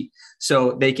ID.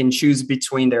 So they can choose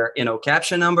between their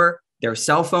InnoCaption number, their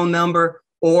cell phone number,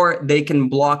 or they can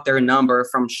block their number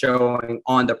from showing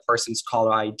on the person's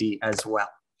caller ID as well.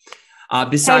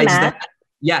 Besides that,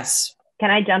 yes.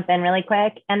 Can I jump in really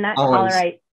quick? And that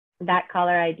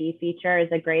caller ID feature is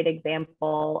a great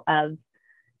example of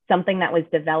something that was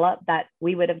developed that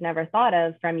we would have never thought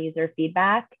of from user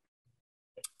feedback.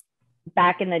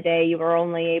 Back in the day, you were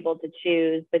only able to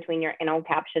choose between your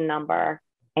InnoCaption number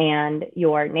and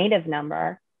your native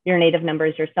number. Your native number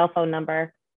is your cell phone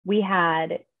number. We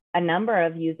had a number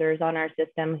of users on our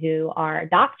system who are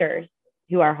doctors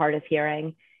who are hard of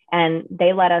hearing, and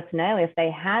they let us know if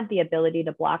they had the ability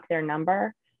to block their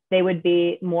number, they would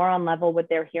be more on level with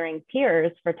their hearing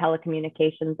peers for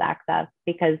telecommunications access,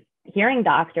 because hearing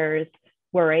doctors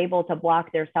were able to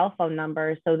block their cell phone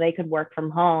numbers so they could work from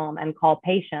home and call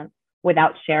patients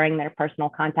without sharing their personal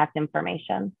contact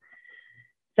information.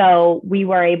 So we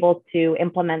were able to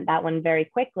implement that one very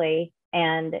quickly.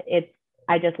 And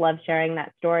I just love sharing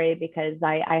that story because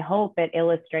I hope it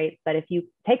illustrates that if you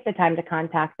take the time to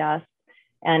contact us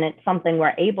and it's something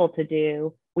we're able to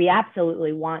do, we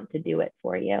absolutely want to do it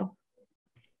for you.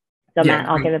 So Matt,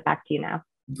 I'll give it back to you now.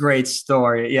 Great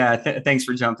story. Yeah, thanks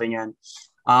for jumping in.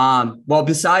 Well,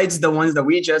 besides the ones that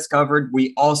we just covered,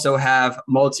 we also have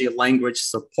multi-language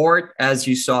support. As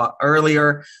you saw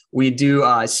earlier, we do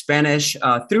Spanish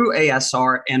through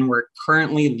ASR, and we're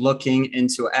currently looking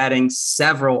into adding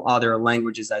several other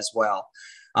languages as well.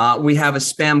 We have a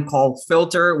spam call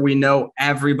filter. We know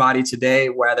everybody today,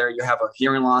 whether you have a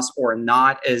hearing loss or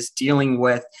not, is dealing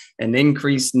with an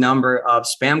increased number of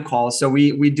spam calls. So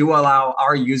we do allow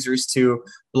our users to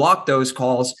block those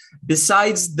calls.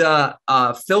 Besides the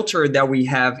filter that we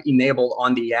have enabled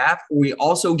on the app, we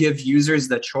also give users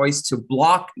the choice to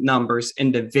block numbers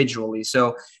individually.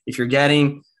 So if you're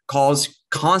getting calls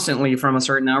constantly from a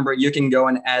certain number, you can go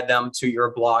and add them to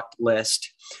your blocked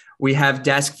list. We have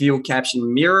desk view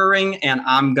caption mirroring, and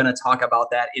I'm going to talk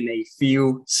about that in a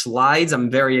few slides. I'm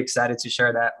very excited to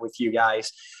share that with you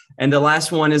guys. And the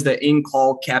last one is the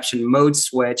in-call caption mode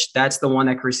switch. That's the one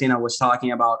that Christina was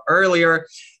talking about earlier,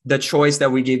 the choice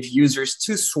that we give users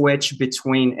to switch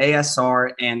between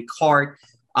ASR and CART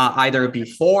either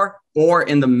before or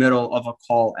in the middle of a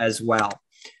call as well.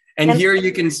 And here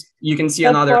you can see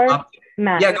another update.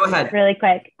 Matt, yeah, go ahead. Really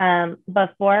quick,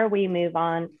 before we move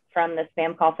on from the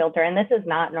spam call filter, and this is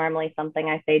not normally something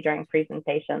I say during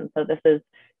presentations, so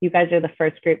you guys are the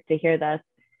first group to hear this.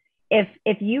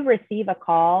 If you receive a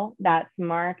call that's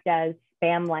marked as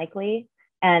spam likely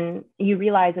and you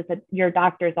realize it's your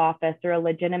doctor's office or a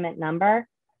legitimate number,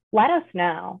 let us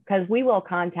know, because we will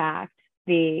contact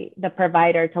the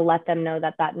provider to let them know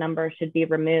that number should be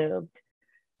removed.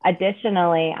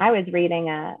 Additionally, I was reading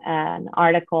an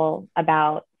article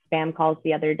about spam calls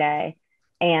the other day,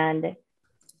 and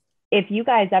if you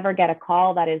guys ever get a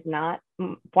call that is not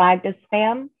flagged as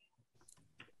spam.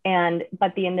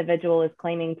 But the individual is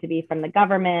claiming to be from the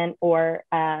government, or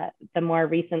the more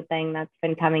recent thing that's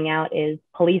been coming out is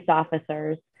police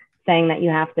officers saying that you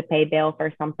have to pay bail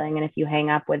for something. And if you hang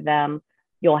up with them,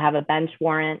 you'll have a bench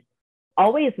warrant.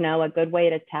 Always know a good way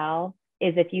to tell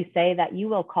is if you say that you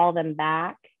will call them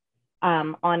back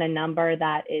on a number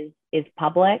that is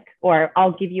public, or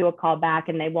I'll give you a call back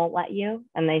and they won't let you.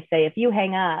 And they say, if you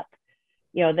hang up,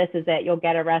 this is it, you'll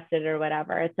get arrested or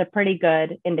whatever. It's a pretty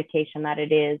good indication that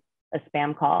it is a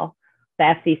spam call.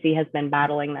 The FCC has been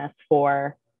battling this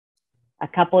for a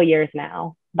couple of years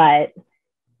now, but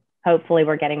hopefully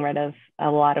we're getting rid of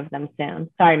a lot of them soon.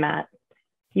 Sorry, Matt,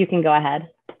 you can go ahead.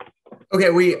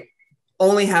 Okay, we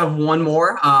only have one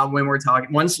more when we're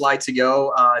talking, one slide to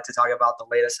go to talk about the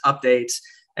latest updates.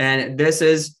 And this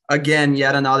is, again,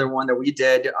 yet another one that we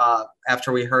did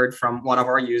after we heard from one of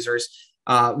our users.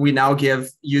 We now give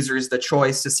users the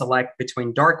choice to select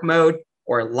between dark mode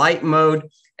or light mode.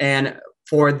 And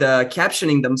for the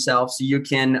captioning themselves, you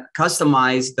can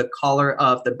customize the color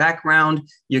of the background.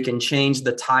 You can change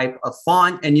the type of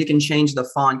font, and you can change the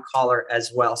font color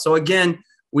as well. So again,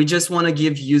 we just want to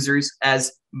give users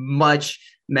as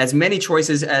many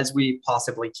choices as we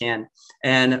possibly can.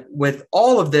 And with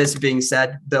all of this being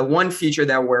said, the one feature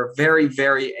that we're very,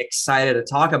 very excited to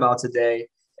talk about today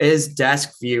is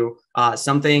Desk View,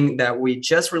 something that we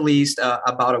just released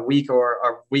about a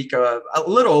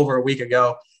little over a week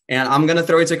ago. And I'm going to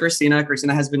throw it to Christina.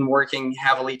 Christina has been working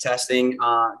heavily testing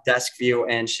Desk View,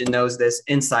 and she knows this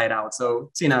inside out. So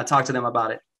Tina, talk to them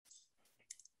about it.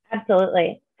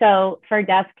 Absolutely. So for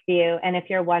Desk View, and if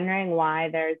you're wondering why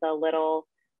there's a little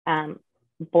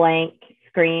blank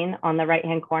screen on the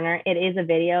right-hand corner, it is a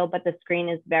video, but the screen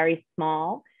is very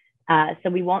small. So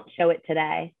we won't show it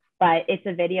today, but it's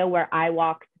a video where I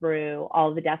walk through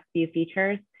all the Desk View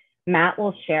features. Matt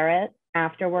will share it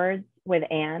afterwards with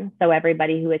Anne, so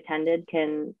everybody who attended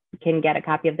can get a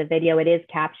copy of the video. It is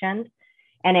captioned,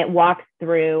 and it walks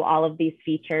through all of these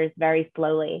features very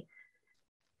slowly.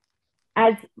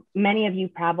 As many of you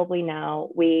probably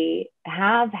know, we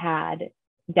have had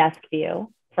Desk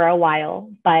View for a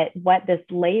while, but what this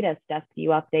latest Desk View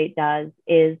update does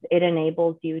is it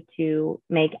enables you to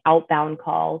make outbound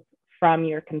calls from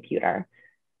your computer.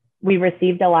 We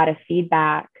received a lot of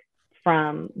feedback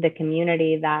from the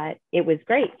community that it was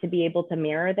great to be able to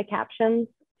mirror the captions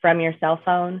from your cell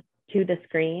phone to the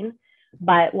screen.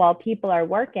 But while people are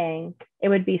working, it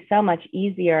would be so much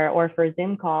easier, or for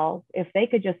Zoom calls, if they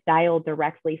could just dial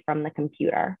directly from the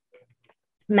computer.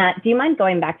 Matt, do you mind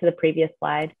going back to the previous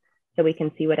slide so we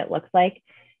can see what it looks like?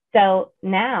 So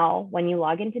now when you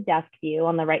log into Desk View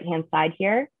on the right-hand side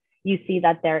here, you see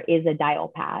that there is a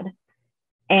dial pad,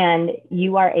 and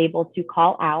you are able to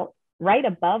call out right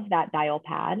above that dial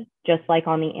pad, just like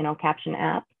on the InnoCaption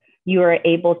app. You are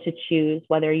able to choose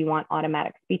whether you want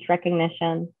automatic speech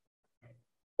recognition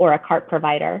or a cart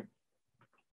provider.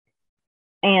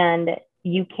 And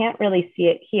you can't really see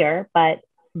it here, but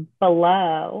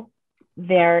below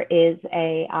there is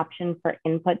an option for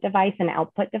input device and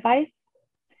output device.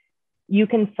 You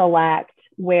can select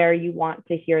where you want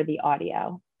to hear the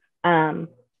audio.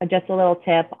 Just a little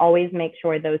tip, always make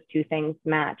sure those two things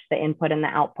match, the input and the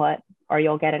output, or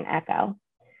you'll get an echo.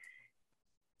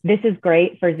 This is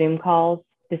great for Zoom calls.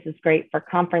 This is great for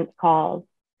conference calls.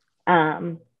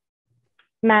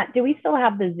 Matt, do we still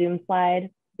have the Zoom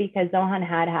slide? Because Zohan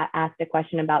had asked a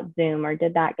question about Zoom, or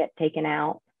did that get taken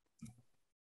out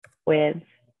with,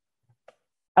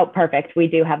 oh, perfect. We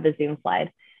do have the Zoom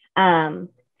slide.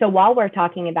 So while we're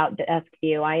talking about Desk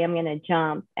View, I am going to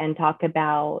jump and talk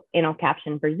about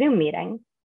InnoCaption for Zoom meetings,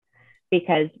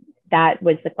 because that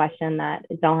was the question that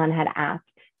Zohan had asked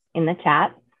in the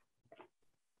chat.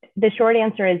 The short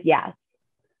answer is yes,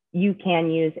 you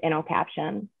can use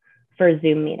InnoCaption for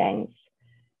Zoom meetings.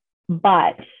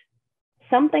 But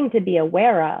something to be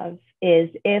aware of is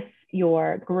if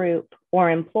your group or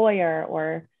employer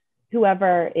or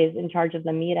whoever is in charge of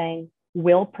the meeting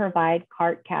will provide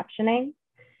cart captioning,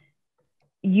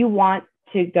 you want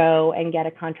to go and get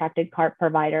a contracted cart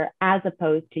provider as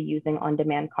opposed to using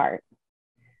on-demand cart.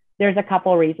 There's a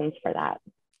couple reasons for that.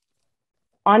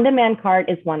 On-demand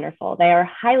cart is wonderful. They are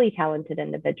highly talented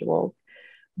individuals,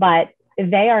 but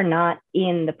they are not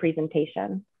in the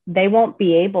presentation. They won't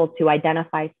be able to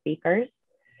identify speakers.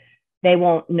 They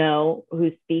won't know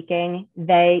who's speaking.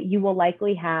 You will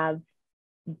likely have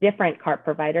different cart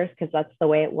providers, because that's the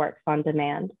way it works on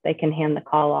demand. They can hand the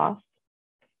call off,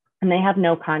 and they have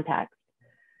no context.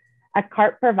 A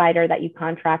cart provider that you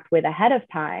contract with ahead of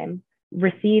time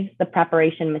receives the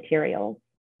preparation materials.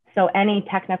 So any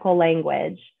technical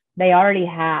language they already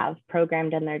have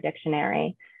programmed in their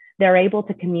dictionary. They're able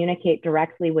to communicate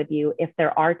directly with you if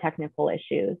there are technical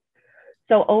issues.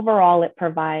 So overall, it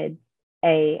provides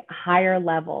a higher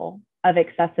level of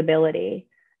accessibility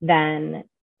than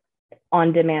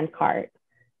on-demand cart.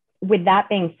 With that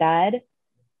being said,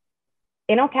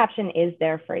 InnoCaption is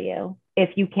there for you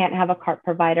if you can't have a cart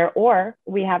provider, or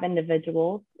we have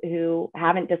individuals who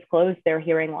haven't disclosed their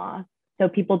hearing loss, so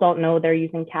people don't know they're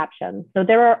using captions. So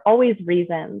there are always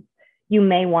reasons you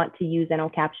may want to use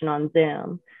InnoCaption on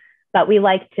Zoom, but we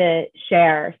like to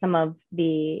share some of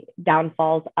the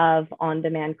downfalls of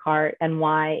on-demand cart and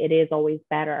why it is always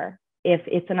better, if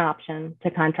it's an option,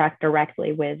 to contract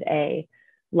directly with a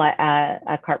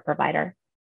cart provider.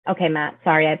 Okay, Matt,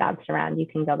 sorry I bounced around. You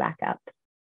can go back up.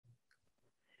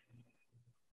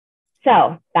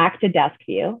 So back to Desk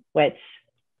View, which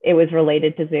it was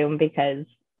related to Zoom because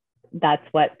that's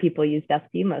what people use Desk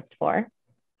View most for.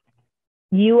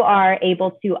 You are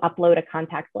able to upload a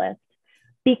contact list.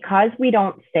 Because we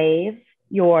don't save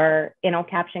your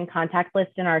InnoCaption contact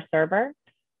list in our server,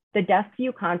 the Desk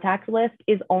View contact list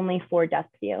is only for Desk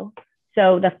View.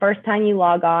 So the first time you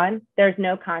log on, there's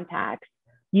no contacts.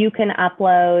 You can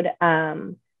upload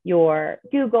your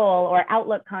Google or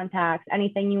Outlook contacts,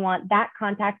 anything you want. That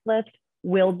contact list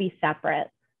will be separate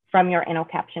from your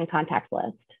InnoCaption contact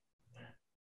list.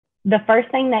 The first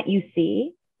thing that you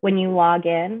see when you log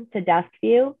in to Desk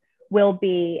View will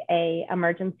be an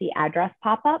emergency address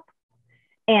pop-up.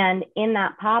 And in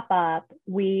that pop-up,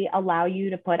 we allow you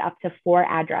to put up to 4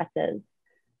 addresses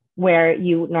where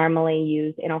you normally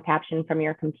use InnoCaption from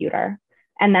your computer.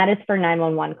 And that is for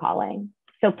 911 calling.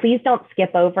 So please don't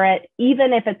skip over it.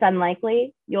 Even if it's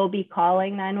unlikely you'll be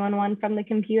calling 911 from the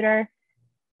computer,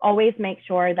 always make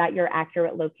sure that your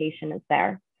accurate location is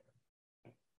there.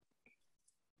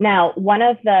 Now, one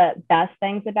of the best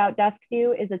things about Desk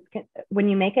View is when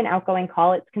you make an outgoing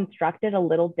call, it's constructed a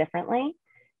little differently.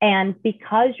 And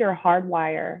because you're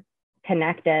hardwire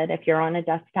connected, if you're on a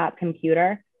desktop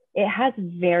computer, it has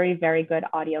very, very good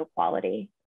audio quality.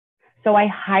 So I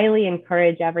highly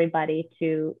encourage everybody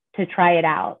to try it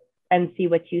out and see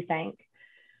what you think.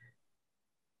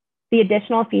 The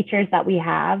additional features that we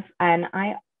have, and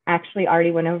I actually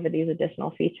already went over these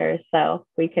additional features, so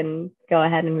we can go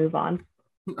ahead and move on.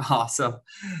 Awesome.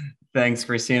 Thanks,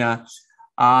 Christina.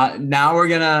 Now we're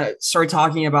going to start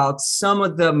talking about some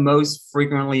of the most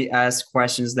frequently asked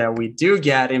questions that we do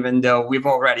get, even though we've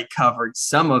already covered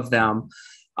some of them.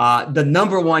 The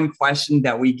number one question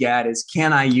that we get is,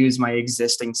 can I use my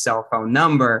existing cell phone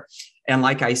number? And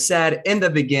like I said in the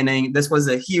beginning, this was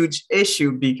a huge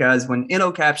issue because when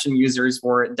InnoCaption users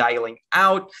were dialing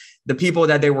out, the people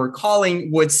that they were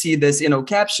calling would see this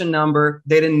InnoCaption number.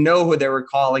 They didn't know who they were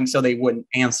calling, so they wouldn't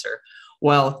answer.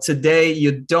 Well, today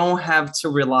you don't have to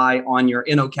rely on your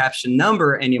InnoCaption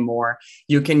number anymore.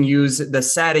 You can use the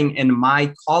setting in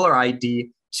My Caller ID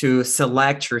to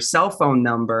select your cell phone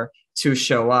number to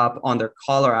show up on their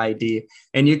caller ID.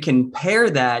 And you can pair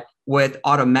that with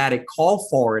automatic call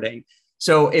forwarding.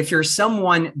 So if you're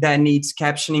someone that needs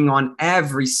captioning on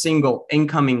every single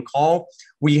incoming call,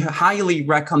 we highly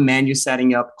recommend you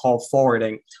setting up call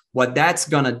forwarding. What that's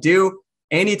going to do,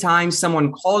 anytime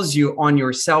someone calls you on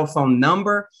your cell phone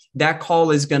number, that call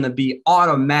is going to be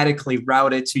automatically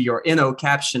routed to your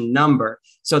InnoCaption number.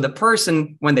 So the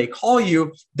person, when they call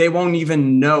you, they won't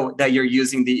even know that you're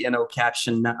using the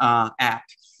InnoCaption app.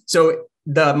 So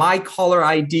the My Caller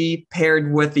ID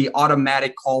paired with the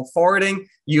automatic call forwarding,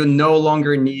 you no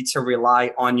longer need to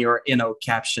rely on your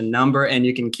InnoCaption number, and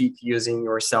you can keep using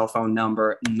your cell phone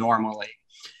number normally.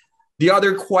 The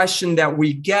other question that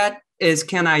we get is,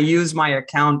 can I use my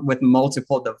account with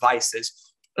multiple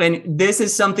devices? And this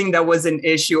is something that was an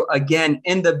issue, again,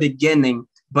 in the beginning.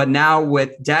 But now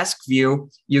with Desk View,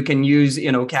 you can use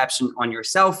InnoCaption on your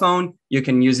cell phone. You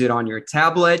can use it on your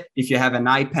tablet. If you have an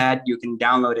iPad, you can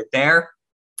download it there.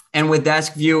 And with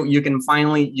Desk View, you can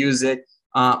finally use it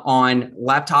on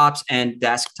laptops and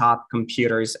desktop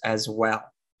computers as well.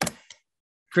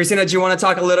 Christina, do you want to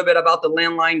talk a little bit about the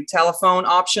landline telephone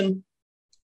option?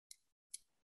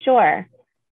 Sure.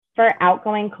 For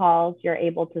outgoing calls, you're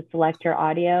able to select your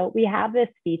audio. We have this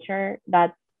feature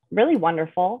that's really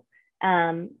wonderful.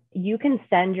 You can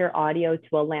send your audio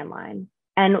to a landline.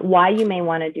 And why you may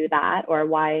want to do that, or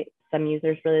why some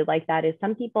users really like that, is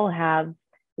some people have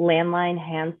landline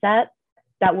handsets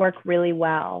that work really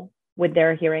well with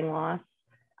their hearing loss.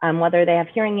 Whether they have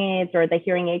hearing aids or the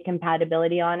hearing aid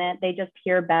compatibility on it, they just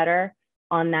hear better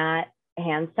on that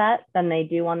handset than they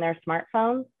do on their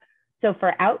smartphones. So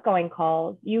for outgoing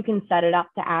calls, you can set it up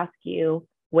to ask you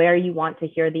where you want to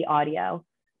hear the audio.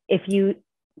 If you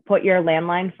put your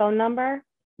landline phone number,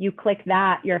 You click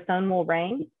that, your phone will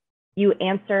ring, you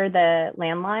answer the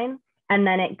landline, and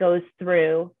then it goes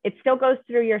through. It still goes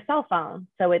through your cell phone,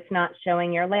 so it's not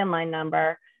showing your landline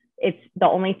number. It's the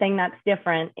only thing that's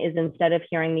different is instead of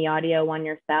hearing the audio on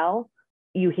your cell,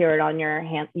 you hear it on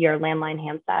your landline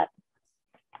handset.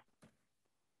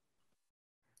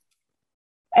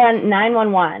 And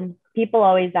 911, people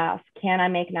always ask, can I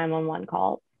make 911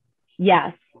 calls?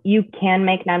 Yes, you can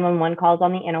make 911 calls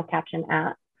on the InnoCaption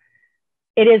app.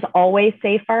 It is always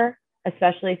safer,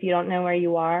 especially if you don't know where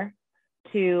you are,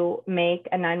 to make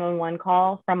a 911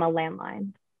 call from a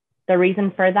landline. The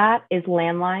reason for that is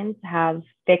landlines have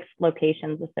fixed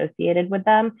locations associated with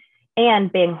them,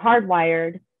 and being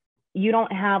hardwired, you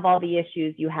don't have all the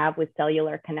issues you have with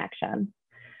cellular connection.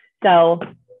 So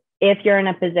if you're in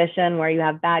a position where you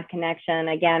have bad connection,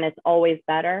 again, it's always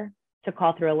better to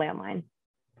call through a landline.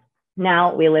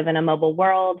 Now, we live in a mobile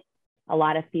world. A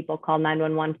lot of people call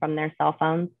 911 from their cell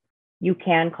phones. You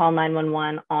can call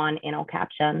 911 on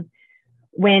InnoCaption.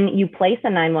 When you place a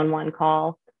 911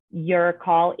 call, your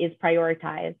call is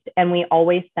prioritized, and we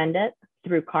always send it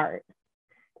through CART.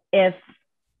 If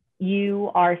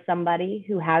you are somebody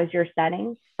who has your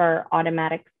settings for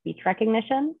automatic speech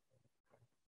recognition,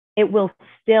 it will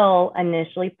still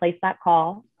initially place that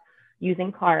call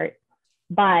using CART,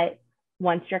 but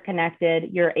once you're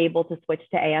connected, you're able to switch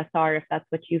to ASR if that's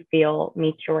what you feel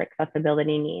meets your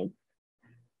accessibility needs.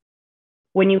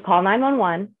 When you call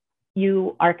 911,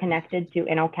 you are connected to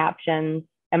InnoCaption's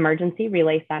Emergency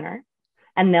Relay Center,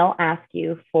 and they'll ask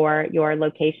you for your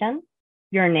location,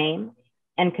 your name,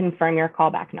 and confirm your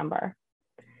callback number.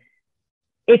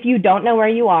 If you don't know where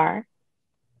you are,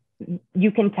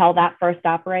 you can tell that first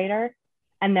operator,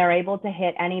 and they're able to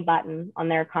hit any button on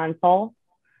their console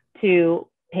to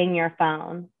ping your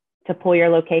phone to pull your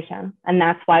location. And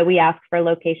that's why we ask for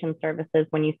location services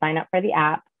when you sign up for the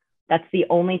app. That's the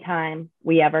only time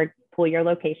we ever pull your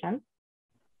location.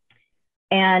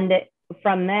 And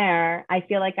from there, I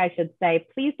feel like I should say,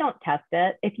 please don't test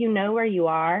it. If you know where you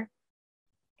are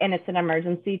and it's an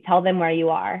emergency, tell them where you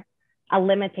are. A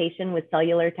limitation with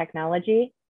cellular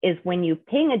technology is when you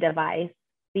ping a device,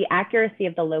 the accuracy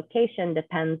of the location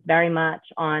depends very much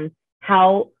on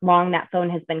how long that phone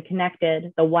has been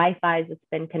connected, the Wi-Fi it's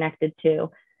been connected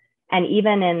to. And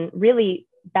even in really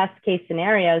best case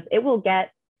scenarios, it will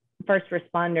get first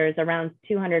responders around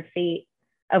 200 feet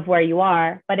of where you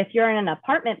are. But if you're in an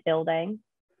apartment building,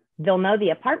 they'll know the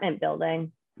apartment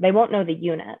building, they won't know the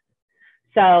unit.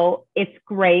 So it's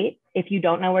great if you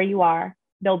don't know where you are.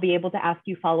 They'll be able to ask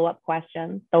you follow-up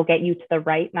questions. They'll get you to the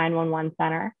right 911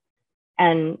 center,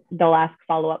 and they'll ask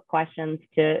follow-up questions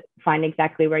to find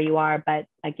exactly where you are. But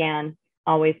again,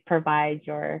 always provide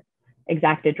your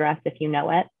exact address if you know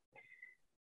it.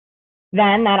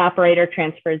 Then that operator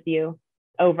transfers you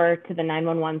over to the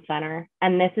 911 center.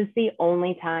 And this is the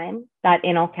only time that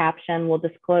InnoCaption will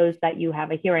disclose that you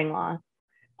have a hearing loss.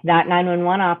 That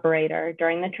 911 operator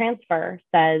during the transfer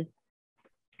says,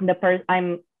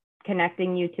 I'm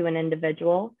connecting you to an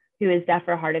individual who is deaf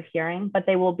or hard of hearing, but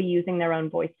they will be using their own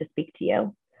voice to speak to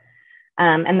you.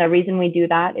 And the reason we do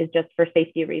that is just for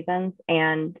safety reasons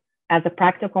and as a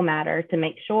practical matter to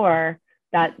make sure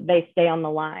that they stay on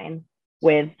the line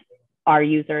with our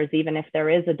users, even if there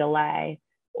is a delay,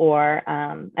 or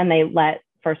and they let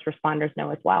first responders know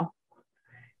as well.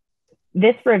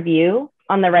 This review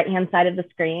on the right-hand side of the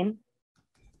screen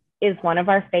is one of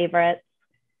our favorites.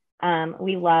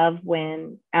 We love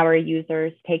when our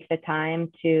users take the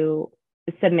time to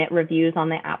submit reviews on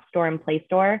the App Store and Play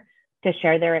Store to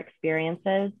share their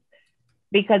experiences,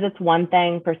 because it's one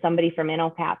thing for somebody from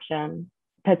InnoCaption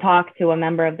to talk to a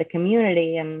member of the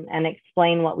community and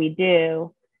explain what we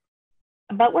do,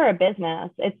 but we're a business.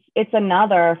 It's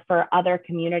another for other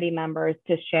community members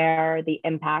to share the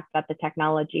impact that the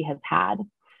technology has had.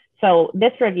 So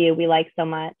this review we like so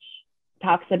much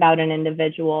talks about an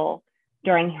individual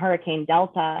during Hurricane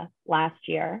Delta last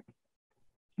year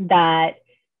that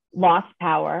lost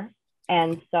power.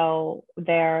 And so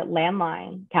their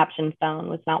landline caption phone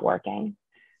was not working.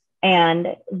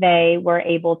 And they were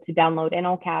able to download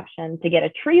InnoCaption to get a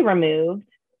tree removed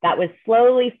that was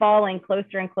slowly falling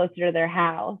closer and closer to their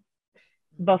house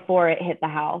before it hit the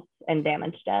house and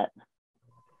damaged it.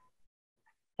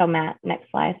 So Matt, next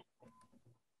slide.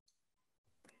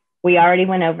 We already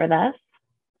went over this.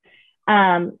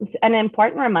 An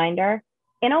important reminder,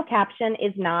 InnoCaption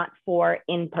is not for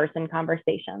in-person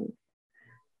conversations.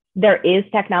 There is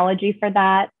technology for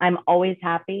that. I'm always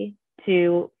happy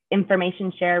to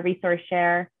information share, resource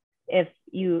share. If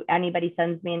anybody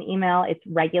sends me an email, it's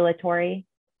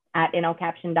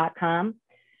regulatory@innocaption.com.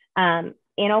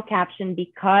 InnoCaption,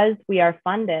 because we are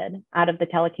funded out of the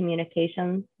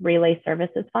Telecommunications Relay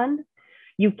Services Fund,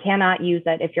 you cannot use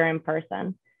it if you're in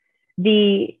person.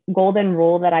 The golden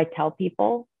rule that I tell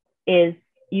people is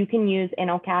you can use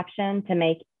InnoCaption to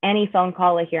make any phone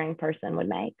call a hearing person would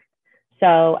make.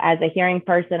 So as a hearing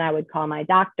person, I would call my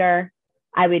doctor.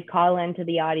 I would call into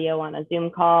the audio on a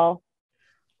Zoom call.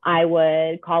 I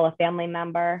would call a family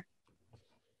member.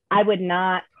 I would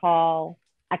not call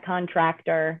a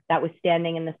contractor that was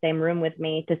standing in the same room with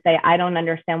me to say, I don't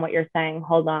understand what you're saying.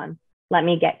 Hold on, let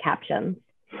me get captions.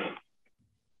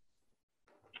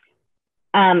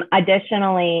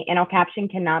 Additionally,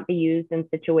 InnoCaption cannot be used in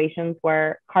situations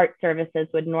where CART services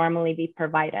would normally be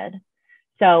provided.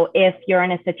 So if you're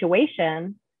in a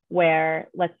situation where,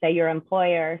 let's say your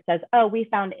employer says, oh, we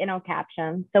found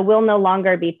InnoCaption, so we'll no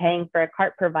longer be paying for a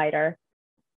CART provider,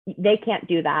 they can't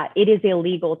do that. It is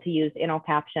illegal to use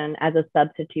InnoCaption as a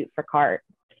substitute for CART.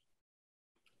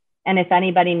 And if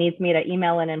anybody needs me to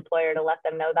email an employer to let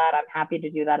them know that, I'm happy to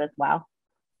do that as well.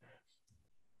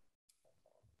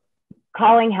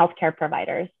 Calling healthcare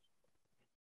providers,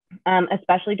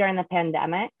 especially during the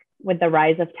pandemic with the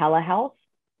rise of telehealth,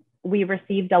 we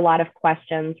received a lot of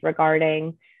questions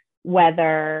regarding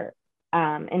whether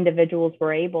individuals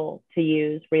were able to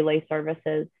use relay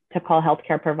services to call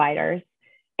healthcare providers.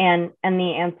 And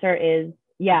the answer is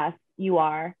yes, you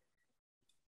are.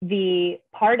 The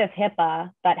part of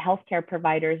HIPAA that healthcare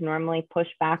providers normally push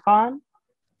back on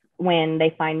when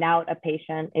they find out a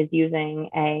patient is using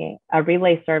a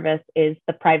relay service is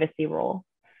the privacy rule.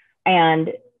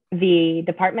 And the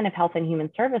Department of Health and Human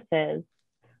Services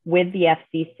with the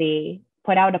FCC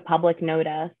put out a public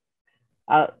notice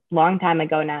a long time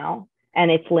ago now,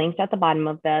 and it's linked at the bottom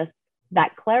of this,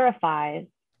 that clarifies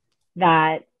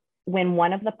that when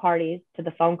one of the parties to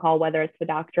the phone call, whether it's the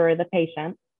doctor or the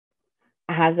patient,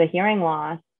 has a hearing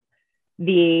loss,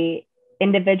 the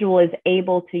individual is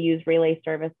able to use relay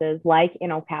services like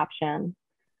InnoCaption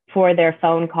for their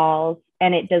phone calls,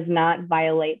 and it does not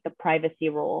violate the privacy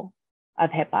rule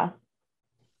of HIPAA.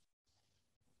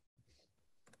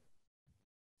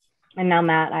 And now,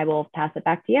 Matt, I will pass it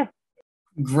back to you.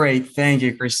 Great. Thank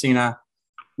you, Christina.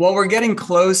 Well, we're getting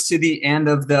close to the end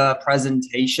of the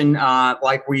presentation.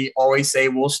 Like we always say,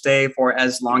 we'll stay for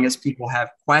as long as people have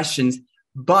questions.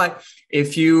 But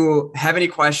if you have any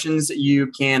questions, you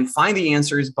can find the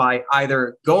answers by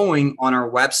either going on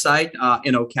our website,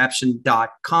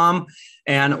 InnoCaption.com.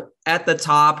 And at the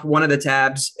top, one of the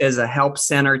tabs is a Help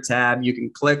Center tab. You can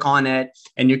click on it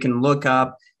and you can look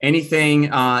up anything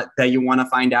that you want to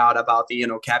find out about the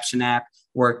InnoCaption app.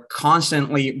 We're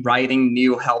constantly writing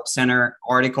new Help Center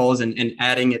articles and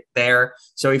adding it there.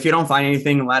 So if you don't find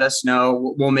anything, let us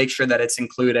know. We'll make sure that it's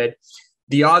included.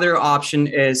 The other option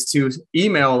is to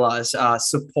email us,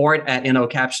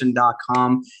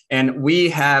 support@InnoCaption.com. And we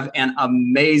have an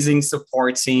amazing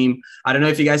support team. I don't know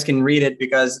if you guys can read it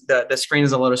because the screen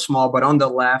is a little small, but on the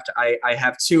left, I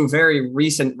have two very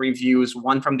recent reviews,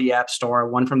 one from the App Store,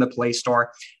 one from the Play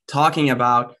Store, talking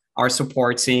about our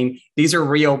support team. These are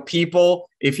real people.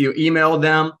 If you email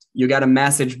them, you get a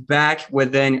message back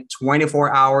within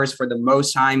 24 hours for the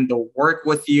most time. They'll work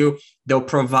with you. They'll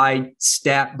provide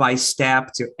step by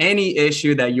step to any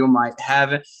issue that you might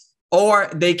have, or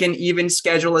they can even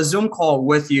schedule a Zoom call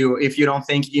with you if you don't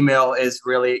think email is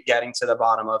really getting to the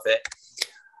bottom of it.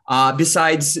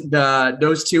 Besides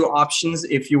those two options,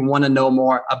 if you want to know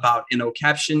more about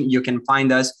InnoCaption, you can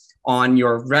find us on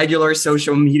your regular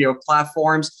social media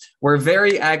platforms. We're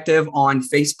very active on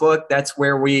Facebook. That's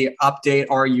where we update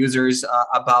our users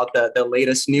about the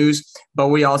latest news. But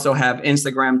we also have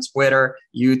Instagram, Twitter,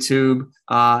 YouTube,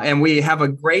 and we have a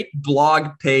great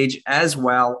blog page as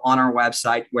well on our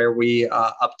website where we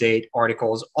update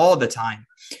articles all the time.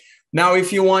 Now,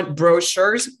 if you want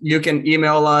brochures, you can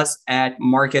email us at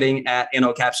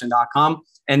marketing@InnoCaption.com.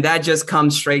 And that just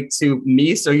comes straight to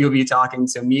me. So you'll be talking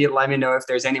to me. Let me know if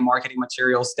there's any marketing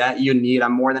materials that you need.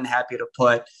 I'm more than happy to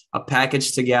put a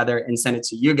package together and send it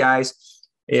to you guys.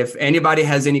 If anybody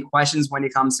has any questions when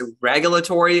it comes to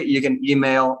regulatory, you can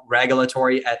email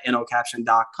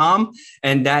regulatory@InnoCaption.com.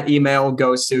 And that email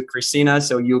goes to Christina.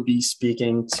 So you'll be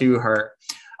speaking to her.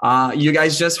 You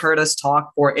guys just heard us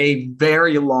talk for a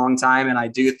very long time, and I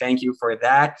do thank you for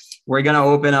that. We're going to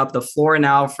open up the floor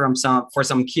now for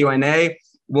some Q&A.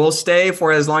 We'll stay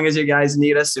for as long as you guys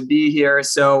need us to be here.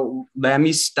 So let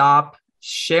me stop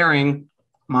sharing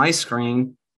my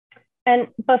screen. And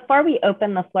before we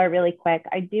open the floor really quick,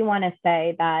 I do want to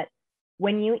say that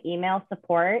when you email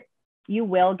support, you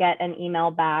will get an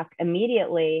email back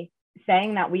immediately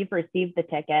saying that we've received the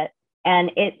ticket.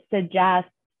 And it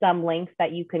suggests some links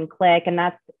that you can click. And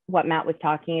that's what Matt was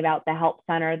talking about, the help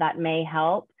center that may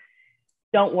help.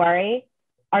 Don't worry,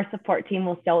 our support team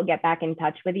will still get back in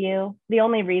touch with you. The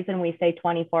only reason we say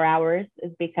 24 hours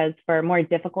is because for more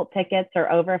difficult tickets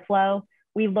or overflow,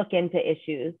 we look into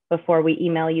issues before we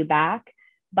email you back.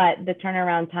 But the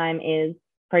turnaround time is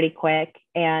pretty quick.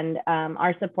 And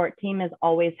our support team is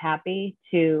always happy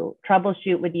to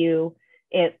troubleshoot with you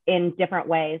in different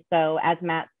ways. So as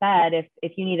Matt said,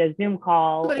 if you need a Zoom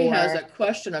call. Somebody has a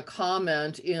question, a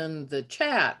comment in the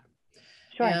chat.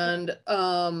 Sure. And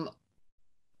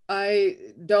I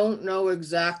don't know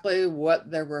exactly what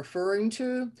they're referring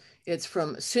to. It's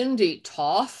from Cindy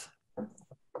Toth.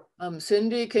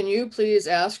 Cindy, can you please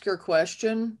ask your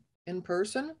question in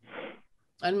person?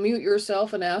 Unmute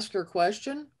yourself and ask your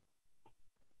question.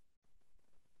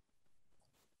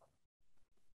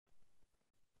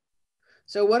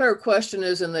 So what her question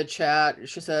is in the chat,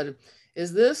 she said,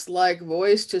 is this like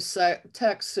voice to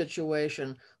text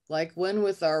situation? Like when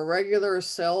with our regular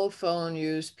cell phone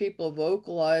use, people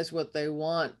vocalize what they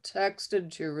want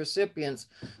texted to recipients.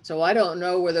 So I don't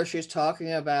know whether she's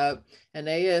talking about an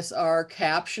ASR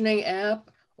captioning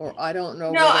app, or I don't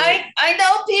know. No, I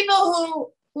know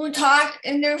people who talk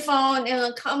in their phone and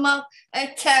it'll come up a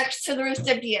text to the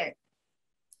recipient.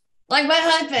 Like my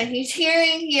husband,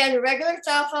 he has a regular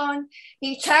cell phone,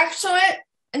 he texts to it,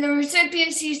 and the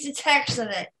recipient sees the text of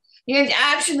it. You have to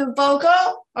action the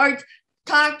vocal or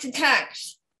talk to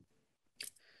text.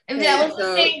 If that was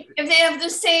the same, if they have the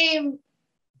same,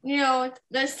 you know,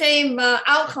 the same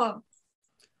outcome.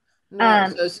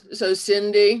 No, so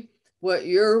Cindy, what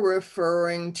you're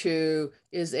referring to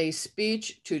is a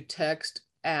speech to text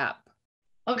app.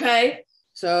 Okay.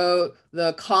 So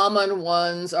the common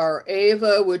ones are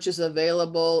Ava, which is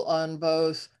available on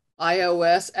both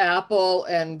iOS, Apple,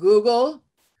 and Google.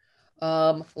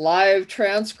 Live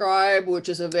Transcribe, which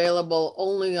is available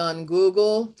only on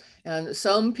Google. And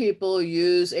some people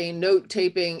use a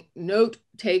note-taking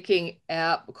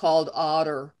app called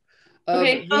Otter. Of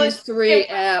these three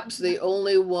apps, the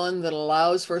only one that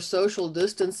allows for social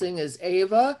distancing is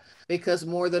Ava, because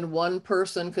more than one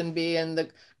person can be in the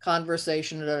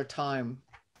conversation at a time.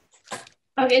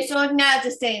 Okay, so it's not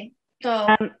the same. So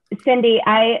Cindy,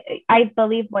 I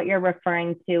believe what you're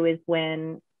referring to is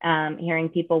when hearing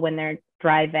people when they're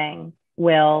driving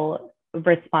will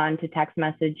respond to text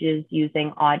messages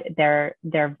using their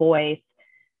voice.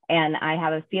 And I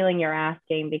have a feeling you're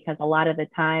asking because a lot of the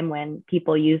time when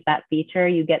people use that feature,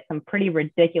 you get some pretty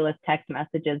ridiculous text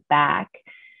messages back.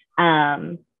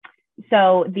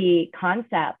 So the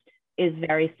concept is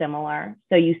very similar.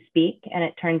 So you speak and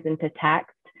it turns into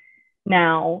text.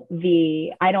 Now,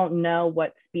 I don't know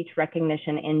what speech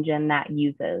recognition engine that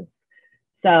uses.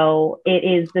 So it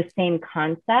is the same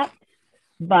concept,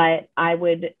 but I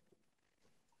would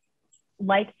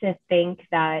like to think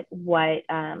that what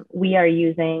we are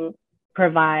using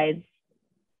provides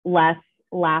less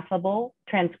laughable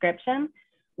transcription.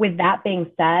 With that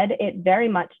being said, it very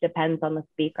much depends on the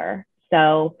speaker.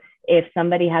 So if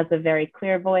somebody has a very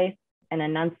clear voice and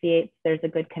enunciates, there's a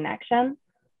good connection,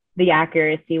 the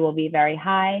accuracy will be very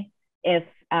high. If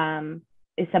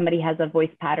somebody has a voice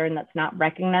pattern that's not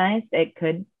recognized, it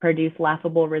could produce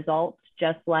laughable results,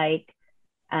 just like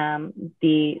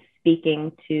the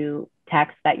speaking to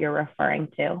text that you're referring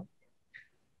to.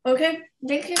 okay,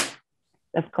 thank you.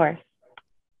 Of course.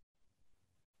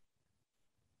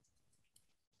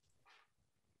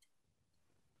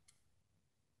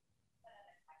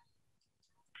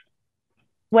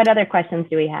 What other questions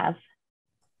do we have?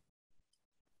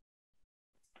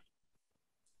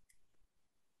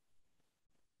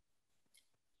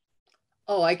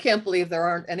 Oh, I can't believe there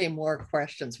aren't any more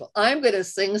questions. Well, I'm going to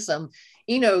sing some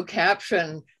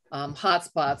InnoCaption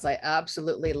hotspots. I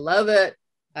absolutely love it.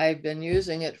 I've been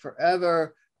using it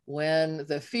forever. When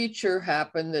the feature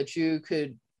happened that you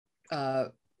could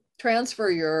transfer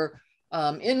your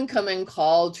incoming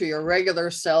call to your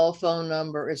regular cell phone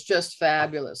number, it's just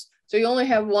fabulous. So you only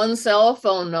have one cell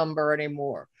phone number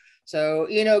anymore. So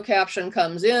InnoCaption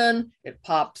comes in, it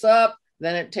pops up,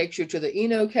 then it takes you to the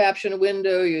InnoCaption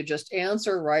window. You just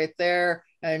answer right there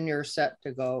and you're set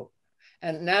to go.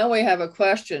 And now we have a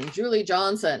question. Julie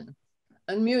Johnson,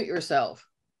 unmute yourself.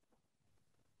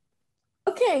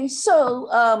 Okay,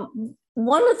 so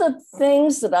one of the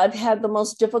things that I've had the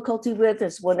most difficulty with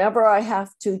is whenever I have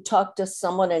to talk to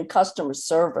someone in customer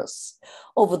service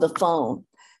over the phone.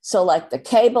 So like the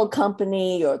cable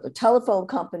company or the telephone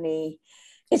company,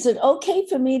 is it okay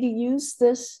for me to use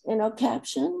this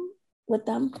InnoCaption with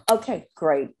them? Okay,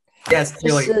 great. Yes,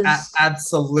 Julie,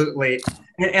 absolutely.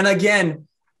 And again,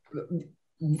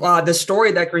 the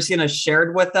story that Christina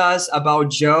shared with us about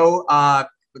Joe,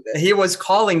 he was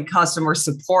calling customer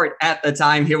support at the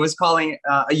time. He was calling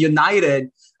a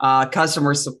United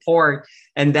customer support.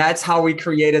 And that's how we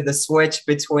created the switch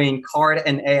between card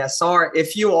and ASR.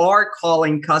 If you are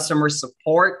calling customer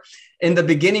support, in the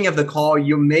beginning of the call,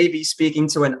 you may be speaking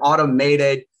to an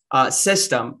automated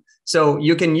system. So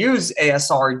you can use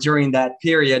ASR during that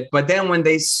period. But then when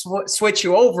they switch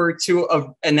you over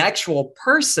to an actual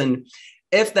person,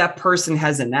 if that person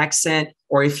has an accent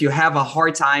or if you have a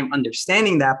hard time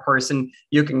understanding that person,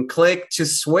 you can click to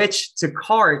switch to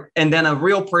card, and then a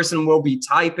real person will be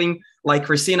typing. Like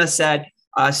Christina said,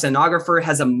 a stenographer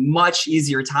has a much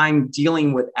easier time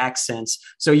dealing with accents.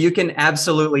 So you can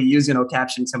absolutely use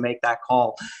InnoCaption to make that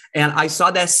call. And I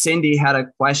saw that Cindy had a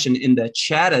question in the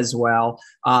chat as well,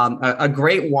 a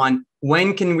great one.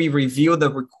 When can we review the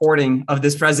recording of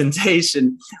this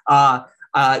presentation?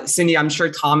 Cindy, I'm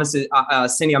sure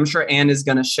Cindy, I'm sure Ann is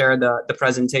going to share the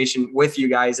presentation with you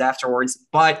guys afterwards.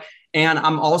 And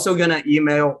I'm also going to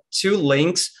email 2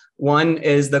 links. One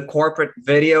is the corporate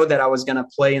video that I was going to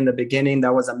play in the beginning.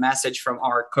 That was a message from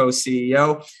our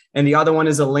co-CEO. And the other one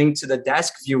is a link to the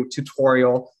Desk View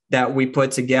tutorial that we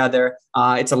put together.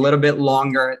 It's a little bit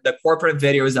longer. The corporate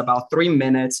video is about 3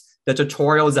 minutes. The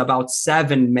tutorial is about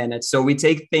 7 minutes. So we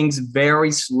take things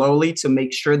very slowly to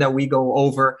make sure that we go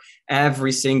over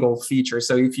every single feature.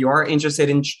 So if you are interested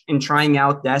in trying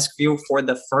out Desk View for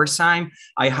the first time,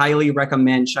 I highly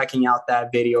recommend checking out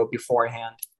that video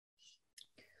beforehand.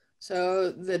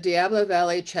 So the Diablo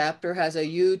Valley chapter has a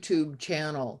YouTube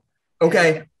channel.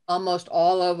 Okay. Almost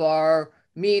all of our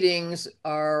meetings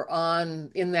are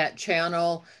in that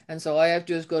channel. And so all I have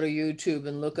to do is go to YouTube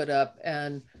and look it up,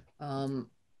 and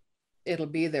it'll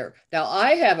be there. Now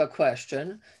I have a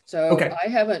question. So okay. I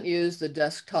haven't used the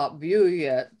desktop view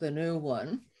yet, the new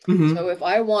one. Mm-hmm. So if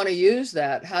I want to use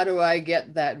that, how do I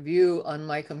get that view on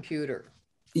my computer?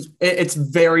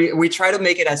 We try to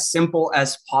make it as simple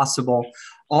as possible.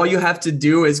 All you have to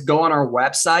do is go on our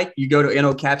website. You go to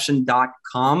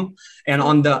InnoCaption.com, and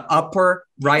on the upper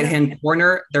right-hand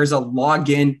corner, there's a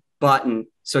login button.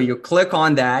 So you click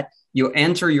on that, you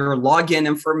enter your login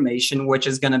information, which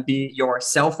is going to be your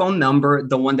cell phone number,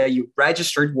 the one that you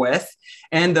registered with,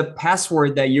 and the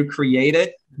password that you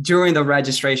created during the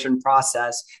registration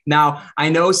process. Now, I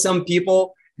know some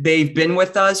people, they've been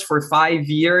with us for 5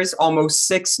 years, almost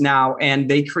 6 now, and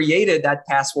they created that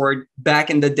password back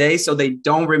in the day, so they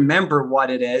don't remember what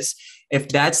it is. If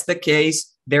that's the case,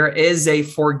 there is a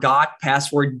forgot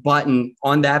password button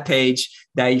on that page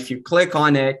that if you click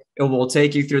on it, it will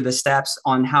take you through the steps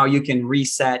on how you can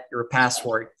reset your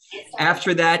password.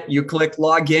 After that, you click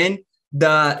login.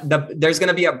 There's going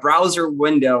to be a browser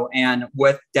window and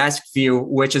with Desk View,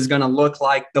 which is going to look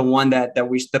like the one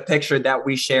the picture that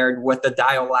we shared with the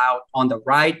dial out on the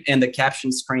right and the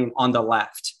caption screen on the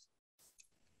left.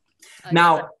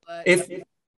 Now, if you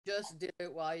just did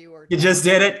it while you were talking. You just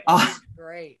did it. Oh,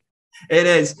 great. It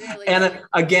is. Really and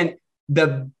again,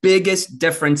 the biggest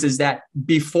difference is that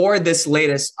before this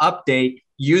latest update,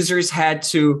 users had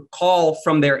to call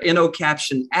from their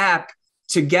InnoCaption app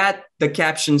to get the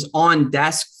captions on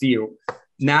Desk View.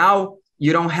 Now,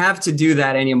 you don't have to do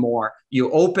that anymore.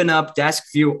 You open up Desk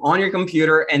View on your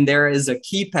computer, and there is a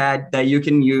keypad that you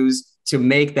can use to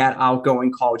make that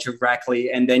outgoing call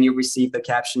directly, and then you receive the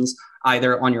captions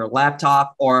either on your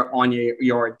laptop or on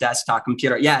your desktop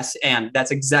computer. Yes, and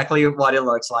that's exactly what it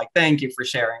looks like. Thank you for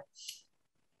sharing.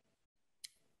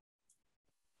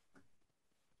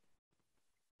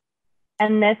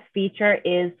 And this feature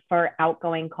is for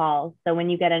outgoing calls. So when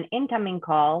you get an incoming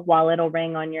call, while it'll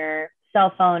ring on your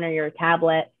cell phone or your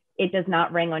tablet, it does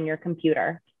not ring on your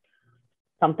computer.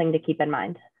 Something to keep in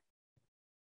mind.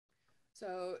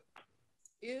 So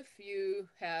if you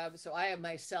have, so I have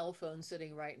my cell phone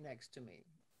sitting right next to me.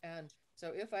 And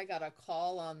so if I got a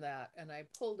call on that and I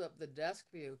pulled up the Desk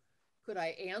View, could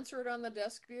I answer it on the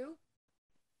Desk View?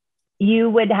 You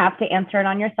would have to answer it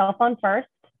on your cell phone first,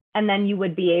 and then you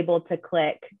would be able to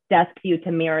click Desk View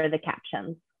to mirror the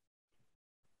captions.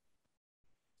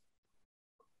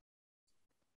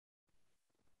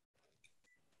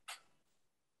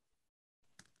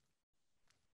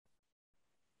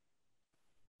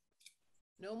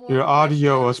 No more your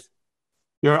audio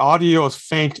is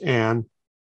faint, Ann.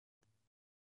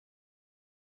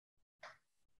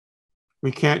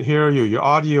 We can't hear you. Your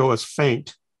audio is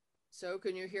faint. So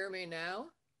can you hear me now?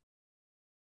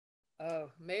 Oh,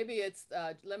 maybe it's,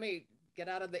 let me get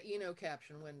out of the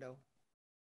InnoCaption window.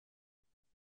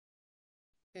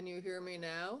 Can you hear me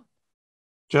now?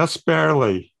 Just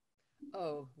barely.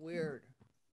 Oh, weird.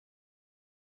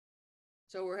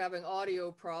 So we're having audio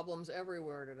problems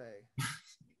everywhere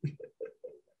today.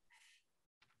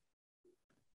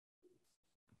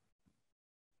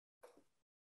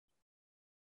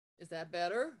 Is that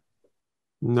better?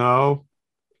 No,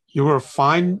 you were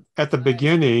fine at the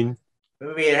beginning.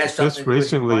 Maybe it has Just something to do with your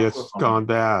recently it's microphone. gone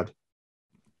bad.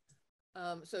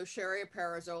 So Sherry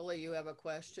Parazzoli, you have a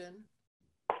question?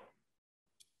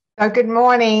 Good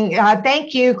morning.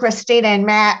 Thank you, Christina and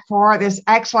Matt, for this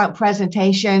excellent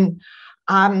presentation.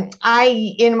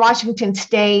 In Washington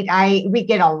State, we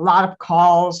get a lot of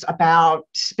calls about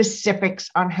specifics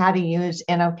on how to use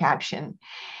InnoCaption.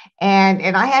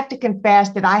 And I have to confess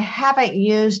that I haven't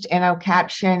used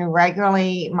InnoCaption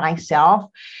regularly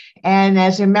myself. And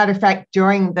as a matter of fact,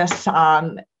 during this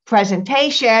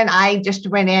presentation, I just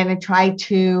went in and tried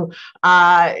to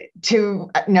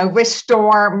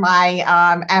restore my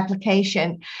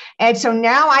application. And so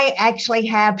now I actually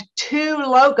have two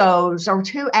logos or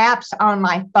two apps on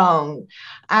my phone.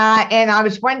 And I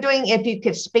was wondering if you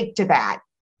could speak to that.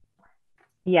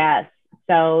 Yes.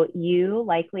 So you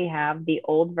likely have the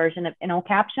old version of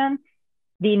InnoCaption.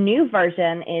 The new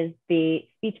version is the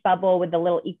speech bubble with the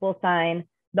little equal sign.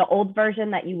 The old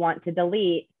version that you want to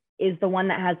delete is the one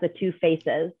that has the two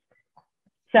faces.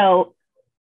 So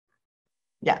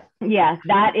yeah,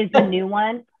 that is the new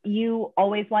one. You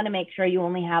always want to make sure you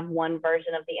only have one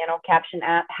version of the InnoCaption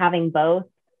app. Having both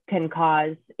can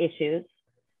cause issues.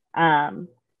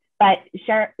 But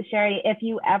Sherry, if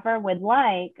you ever would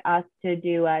like us to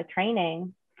do a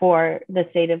training for the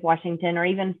state of Washington, or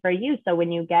even for you, so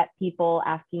when you get people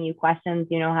asking you questions,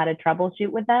 you know how to troubleshoot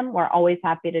with them, we're always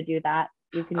happy to do that.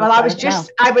 Well, I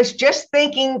was just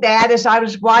thinking that as I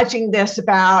was watching this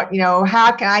about,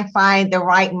 how can I find the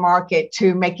right market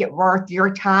to make it worth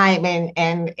your time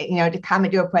and to come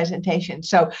and do a presentation.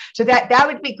 So that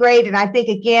would be great. And I think,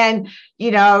 again,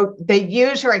 the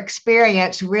user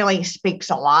experience really speaks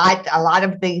a lot. A lot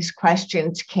of these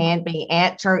questions can be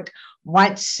answered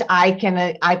once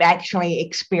I've actually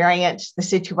experienced the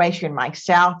situation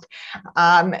myself.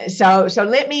 So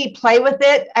let me play with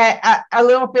it a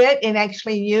little bit and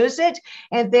actually use it.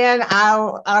 And then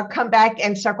I'll come back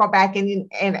and circle back and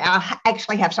I'll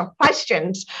actually have some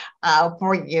questions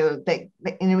for you and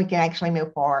then we can actually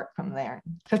move forward from there.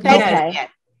 So thank you again.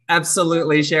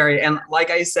 Absolutely, Sherry. And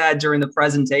like I said during the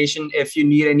presentation, if you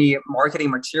need any marketing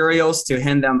materials to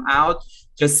hand them out,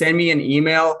 just send me an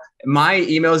email. My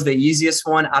email is the easiest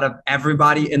one out of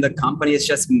everybody in the company. It's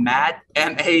just Matt,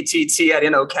 M-A-T-T at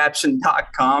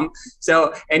InnoCaption.com.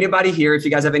 So anybody here, if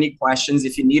you guys have any questions,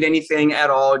 if you need anything at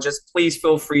all, just please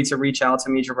feel free to reach out to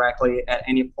me directly at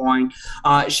any point.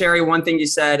 Sherry, one thing you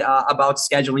said about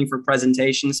scheduling for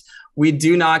presentations, we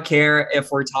do not care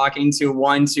if we're talking to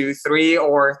 1, 2, 3,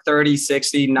 or 30,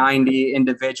 60, 90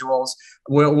 individuals.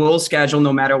 We'll schedule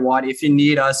no matter what. If you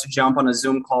need us to jump on a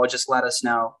Zoom call, just let us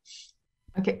know.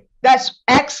 Okay, that's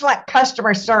excellent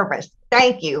customer service.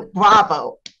 Thank you.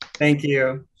 Bravo. Thank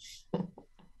you.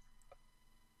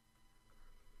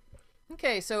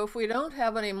 Okay, so if we don't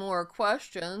have any more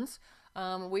questions,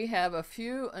 we have a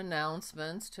few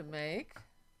announcements to make.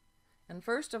 And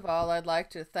first of all, I'd like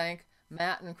to thank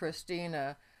Matt and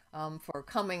Christina for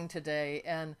coming today,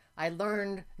 and I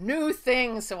learned new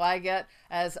things. So I get,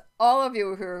 as all of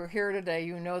you who are here today,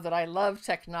 you know that I love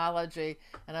technology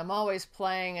and I'm always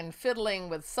playing and fiddling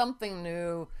with something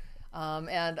new,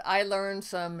 and I learned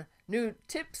some new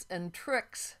tips and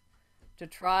tricks to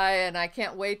try, and I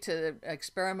can't wait to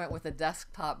experiment with a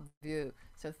desktop view.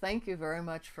 So thank you very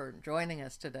much for joining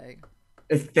us today.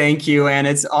 Thank you. And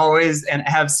it's always an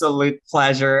absolute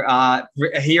pleasure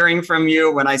hearing from you.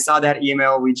 When I saw that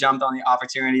email, we jumped on the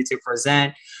opportunity to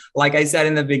present. Like I said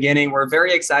in the beginning, we're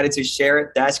very excited to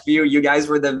share Desk View. You guys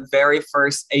were the very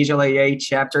first HLAA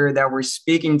chapter that we're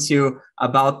speaking to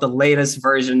about the latest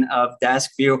version of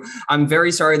Desk View. I'm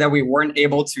very sorry that we weren't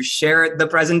able to share the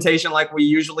presentation like we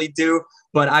usually do,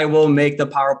 but I will make the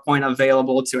PowerPoint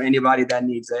available to anybody that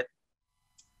needs it.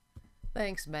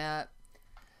 Thanks, Matt.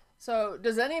 So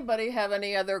does anybody have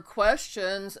any other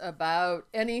questions about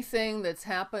anything that's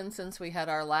happened since we had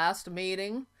our last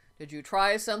meeting? Did you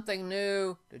try something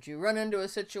new? Did you run into a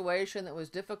situation that was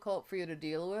difficult for you to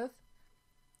deal with?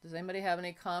 Does anybody have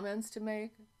any comments to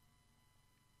make?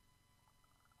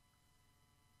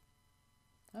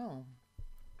 Oh,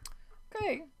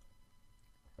 okay.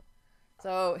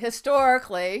 So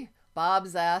historically, Bob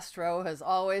Zastro has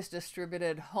always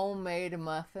distributed homemade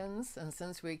muffins, and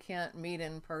since we can't meet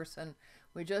in person,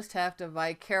 we just have to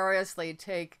vicariously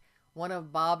take one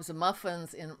of Bob's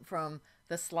muffins from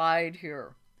the slide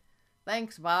here.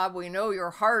 Thanks, Bob. We know your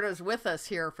heart is with us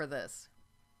here for this.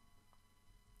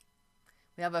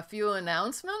 We have a few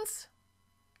announcements.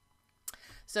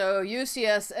 So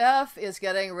UCSF is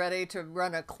getting ready to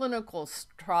run a clinical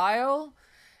trial,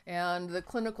 and the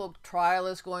clinical trial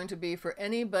is going to be for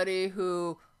anybody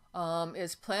who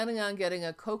is planning on getting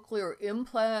a cochlear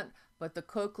implant, but the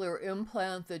cochlear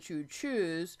implant that you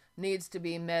choose needs to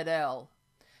be Med-El.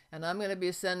 And I'm going to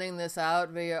be sending this out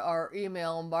via our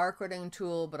email marketing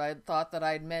tool, but I thought that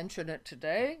I'd mention it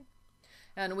today.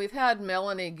 And we've had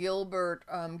Melanie Gilbert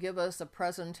give us a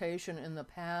presentation in the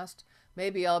past.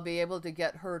 Maybe I'll be able to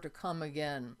get her to come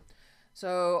again.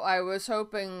 So I was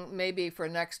hoping maybe for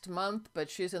next month, but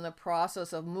she's in the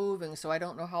process of moving, so I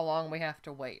don't know how long we have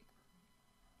to wait.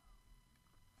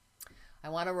 I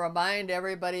want to remind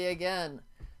everybody again,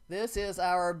 this is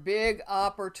our big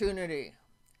opportunity.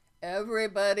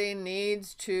 Everybody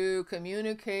needs to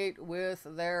communicate with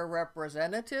their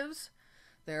representatives.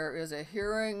 There is a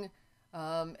hearing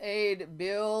aid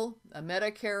bill, a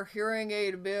Medicare hearing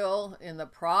aid bill in the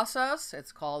process.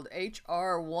 It's called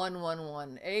HR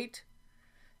 1118.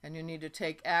 And you need to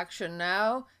take action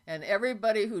now. And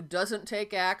everybody who doesn't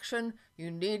take action,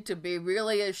 you need to be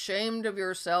really ashamed of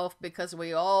yourself, because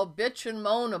we all bitch and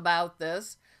moan about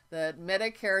this, that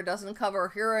Medicare doesn't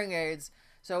cover hearing aids.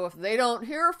 So if they don't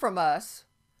hear from us,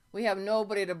 we have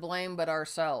nobody to blame but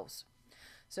ourselves.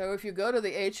 So if you go to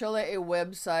the HLAA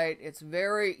website, it's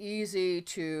very easy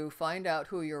to find out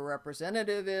who your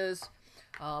representative is.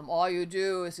 All you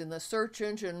do is in the search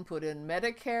engine put in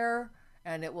Medicare,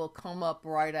 and it will come up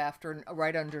right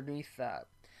underneath that.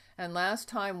 And last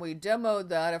time we demoed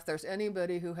that. If there's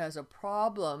anybody who has a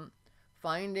problem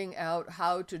finding out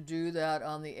how to do that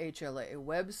on the HLAA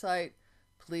website,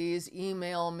 please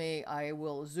email me. I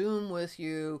will Zoom with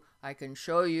you. I can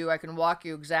show you. I can walk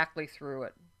you exactly through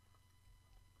it.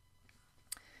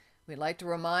 We'd like to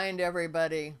remind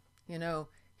everybody,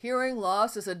 hearing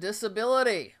loss is a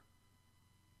disability,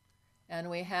 and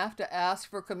we have to ask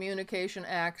for communication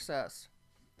access.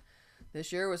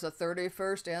 This year was the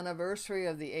 31st anniversary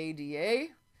of the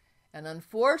ADA, and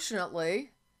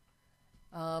unfortunately,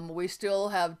 we still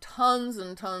have tons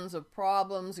and tons of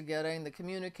problems getting the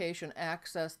communication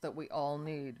access that we all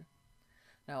need.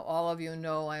 Now, all of you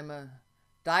know I'm a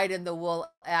dyed-in-the-wool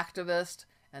activist,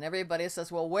 and everybody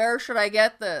says, well, where should I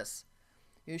get this?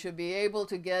 You should be able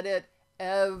to get it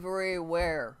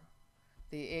everywhere.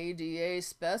 The ADA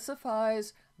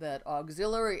specifies that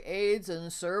auxiliary aids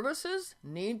and services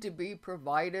need to be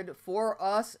provided for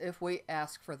us if we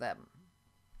ask for them.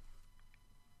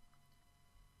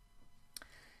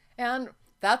 And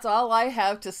that's all I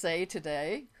have to say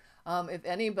today. If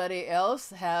anybody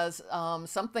else has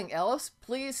something else,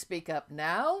 please speak up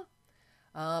now.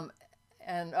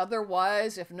 And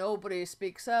otherwise, if nobody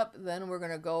speaks up, then we're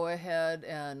going to go ahead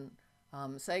and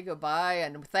say goodbye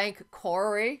and thank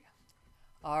Corey,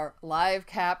 our live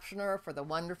captioner, for the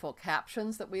wonderful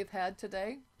captions that we've had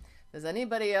today. Does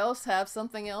anybody else have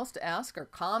something else to ask or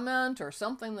comment, or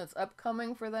something that's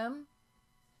upcoming for them?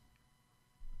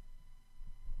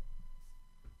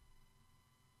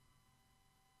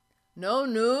 No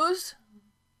news?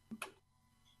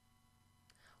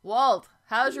 Walt,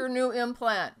 how's your new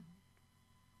implant?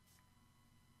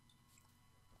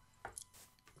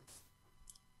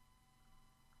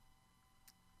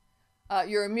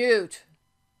 You're mute.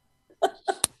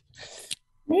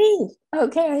 Me?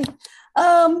 Okay.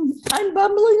 I'm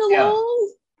bumbling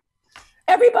along.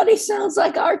 Everybody sounds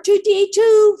like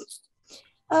R2D2.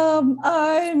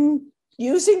 I'm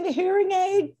using the hearing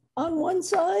aid on one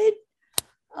side.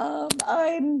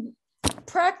 I'm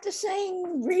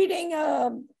practicing reading.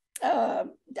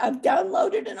 I've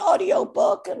downloaded an audio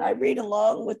book and I read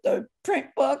along with the print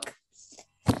book.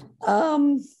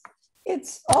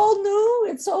 It's all new.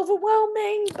 It's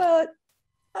overwhelming, but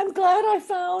I'm glad I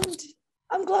found it.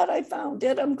 I'm glad I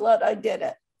did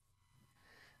it.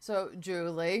 So,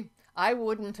 Julie, I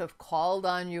wouldn't have called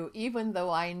on you even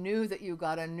though I knew that you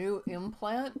got a new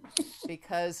implant,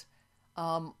 because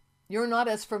you're not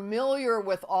as familiar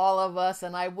with all of us,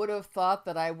 and I would have thought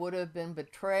that I would have been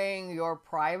betraying your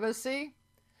privacy.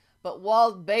 But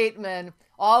Walt Bateman,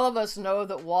 all of us know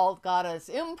that Walt got his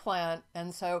implant,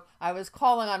 and so I was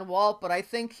calling on Walt, but I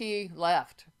think he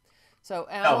left. So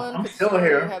Alan, I'm still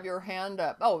here. You have your hand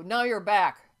up. Oh, now you're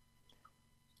back.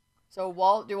 So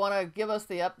Walt, do you want to give us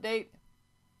the update?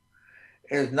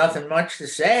 There's nothing much to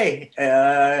say.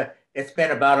 It's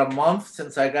been about a month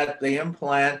since I got the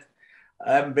implant.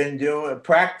 I've been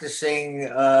practicing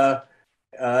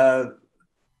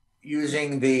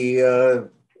using the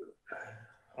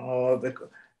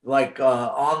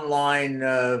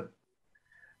online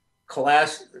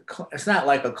class. It's not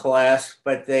like a class,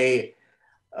 but they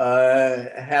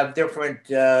have different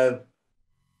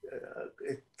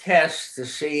tests to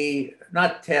see,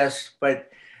 not tests, but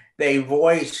they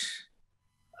voice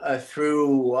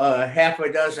through half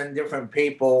a dozen different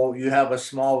people. You have a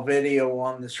small video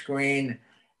on the screen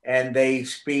and they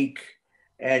speak,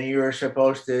 and you're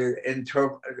supposed to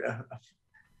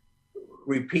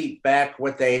repeat back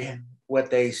what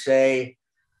they say.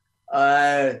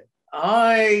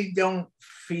 I don't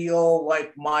feel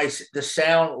like the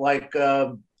sound, like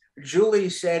Julie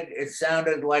said, it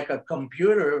sounded like a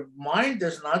computer. Mine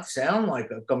does not sound like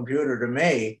a computer to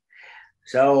me.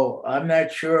 So I'm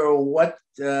not sure what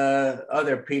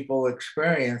other people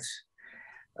experience.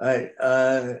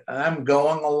 I'm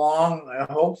going along.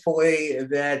 Hopefully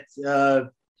that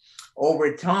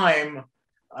over time,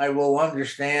 I will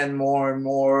understand more and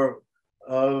more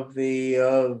of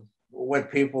the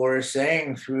what people are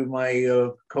saying through my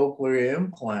cochlear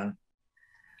implant.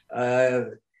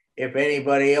 If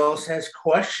anybody else has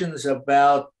questions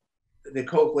about the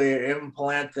cochlear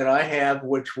implant that I have,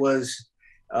 which was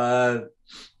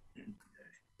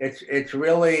it's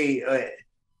really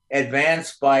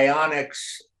advanced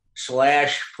bionics /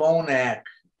 phonak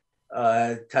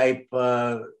type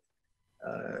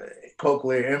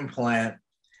cochlear implant.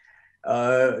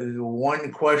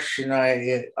 One question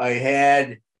I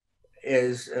had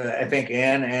is, I think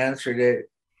Ann answered it,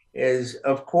 is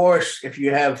of course, if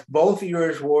you have both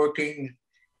ears working,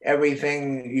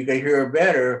 everything you can hear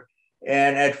better.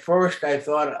 And at first I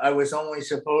thought I was only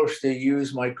supposed to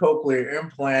use my cochlear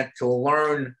implant to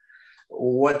learn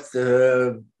what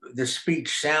the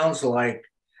speech sounds like.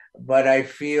 But I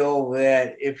feel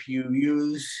that if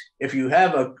you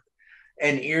have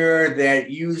an ear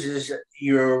that uses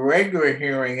your regular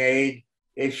hearing aid,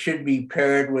 it should be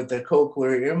paired with the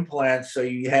cochlear implant so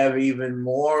you have even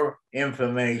more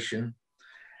information.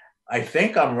 I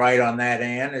think I'm right on that,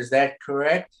 Ann. Is that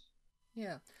correct?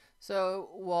 Yeah. So,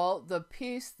 Walt, the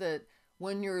piece that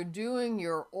when you're doing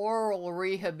your oral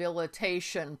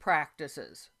rehabilitation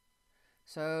practices,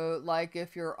 so like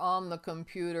if you're on the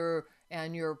computer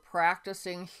and you're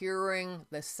practicing hearing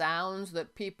the sounds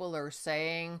that people are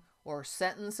saying or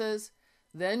sentences,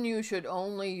 then you should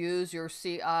only use your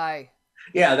CI.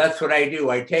 Yeah, that's what I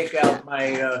do. I take out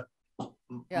my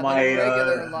my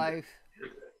regular life.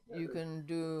 You can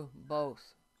do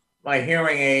both. My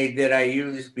hearing aid that I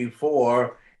used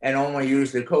before, and only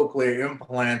use the cochlear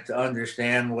implant to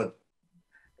understand what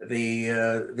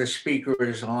the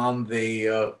speakers on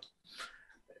the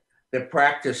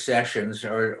practice sessions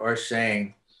are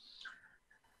saying.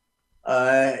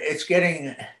 It's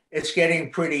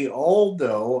getting pretty old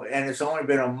though, and it's only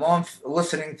been a month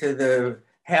listening to the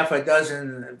half a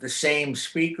dozen the same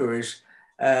speakers.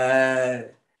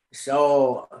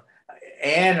 So,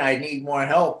 and I need more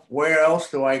help. Where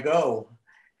else do I go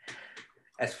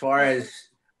as far as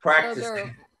practice? So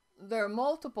there are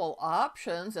multiple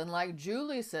options, and like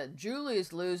Julie said,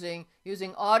 Julie's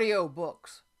using audio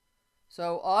books.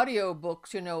 So audio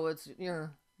books,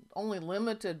 you're only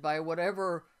limited by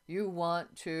whatever you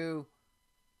want to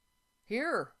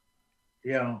hear.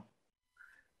 Yeah.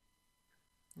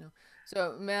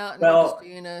 So Matt and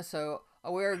Christina, so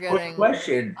we're getting.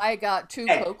 Question. I got 2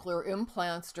 cochlear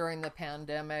implants during the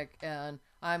pandemic, and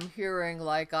I'm hearing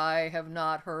like I have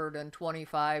not heard in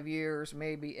 25 years,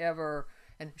 maybe ever.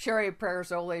 And Sherry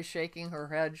Perzoli's shaking her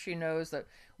head. She knows that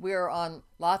we are on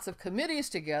lots of committees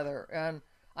together, and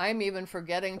I'm even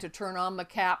forgetting to turn on the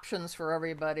captions for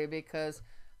everybody because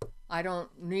I don't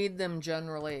need them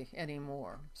generally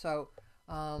anymore. So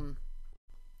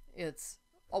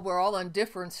we're all in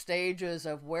different stages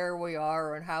of where we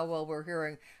are and how well we're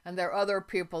hearing. And there are other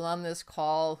people on this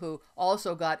call who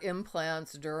also got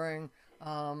implants during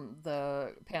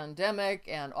the pandemic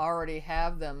and already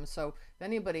have them. So if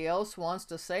anybody else wants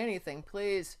to say anything,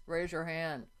 please raise your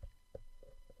hand.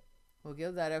 We'll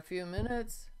give that a few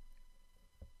minutes.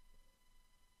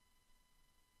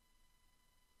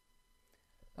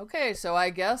 Okay, so I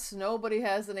guess nobody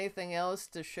has anything else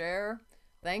to share.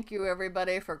 Thank you,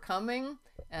 everybody, for coming,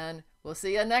 and we'll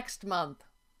see you next month.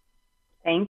 Thank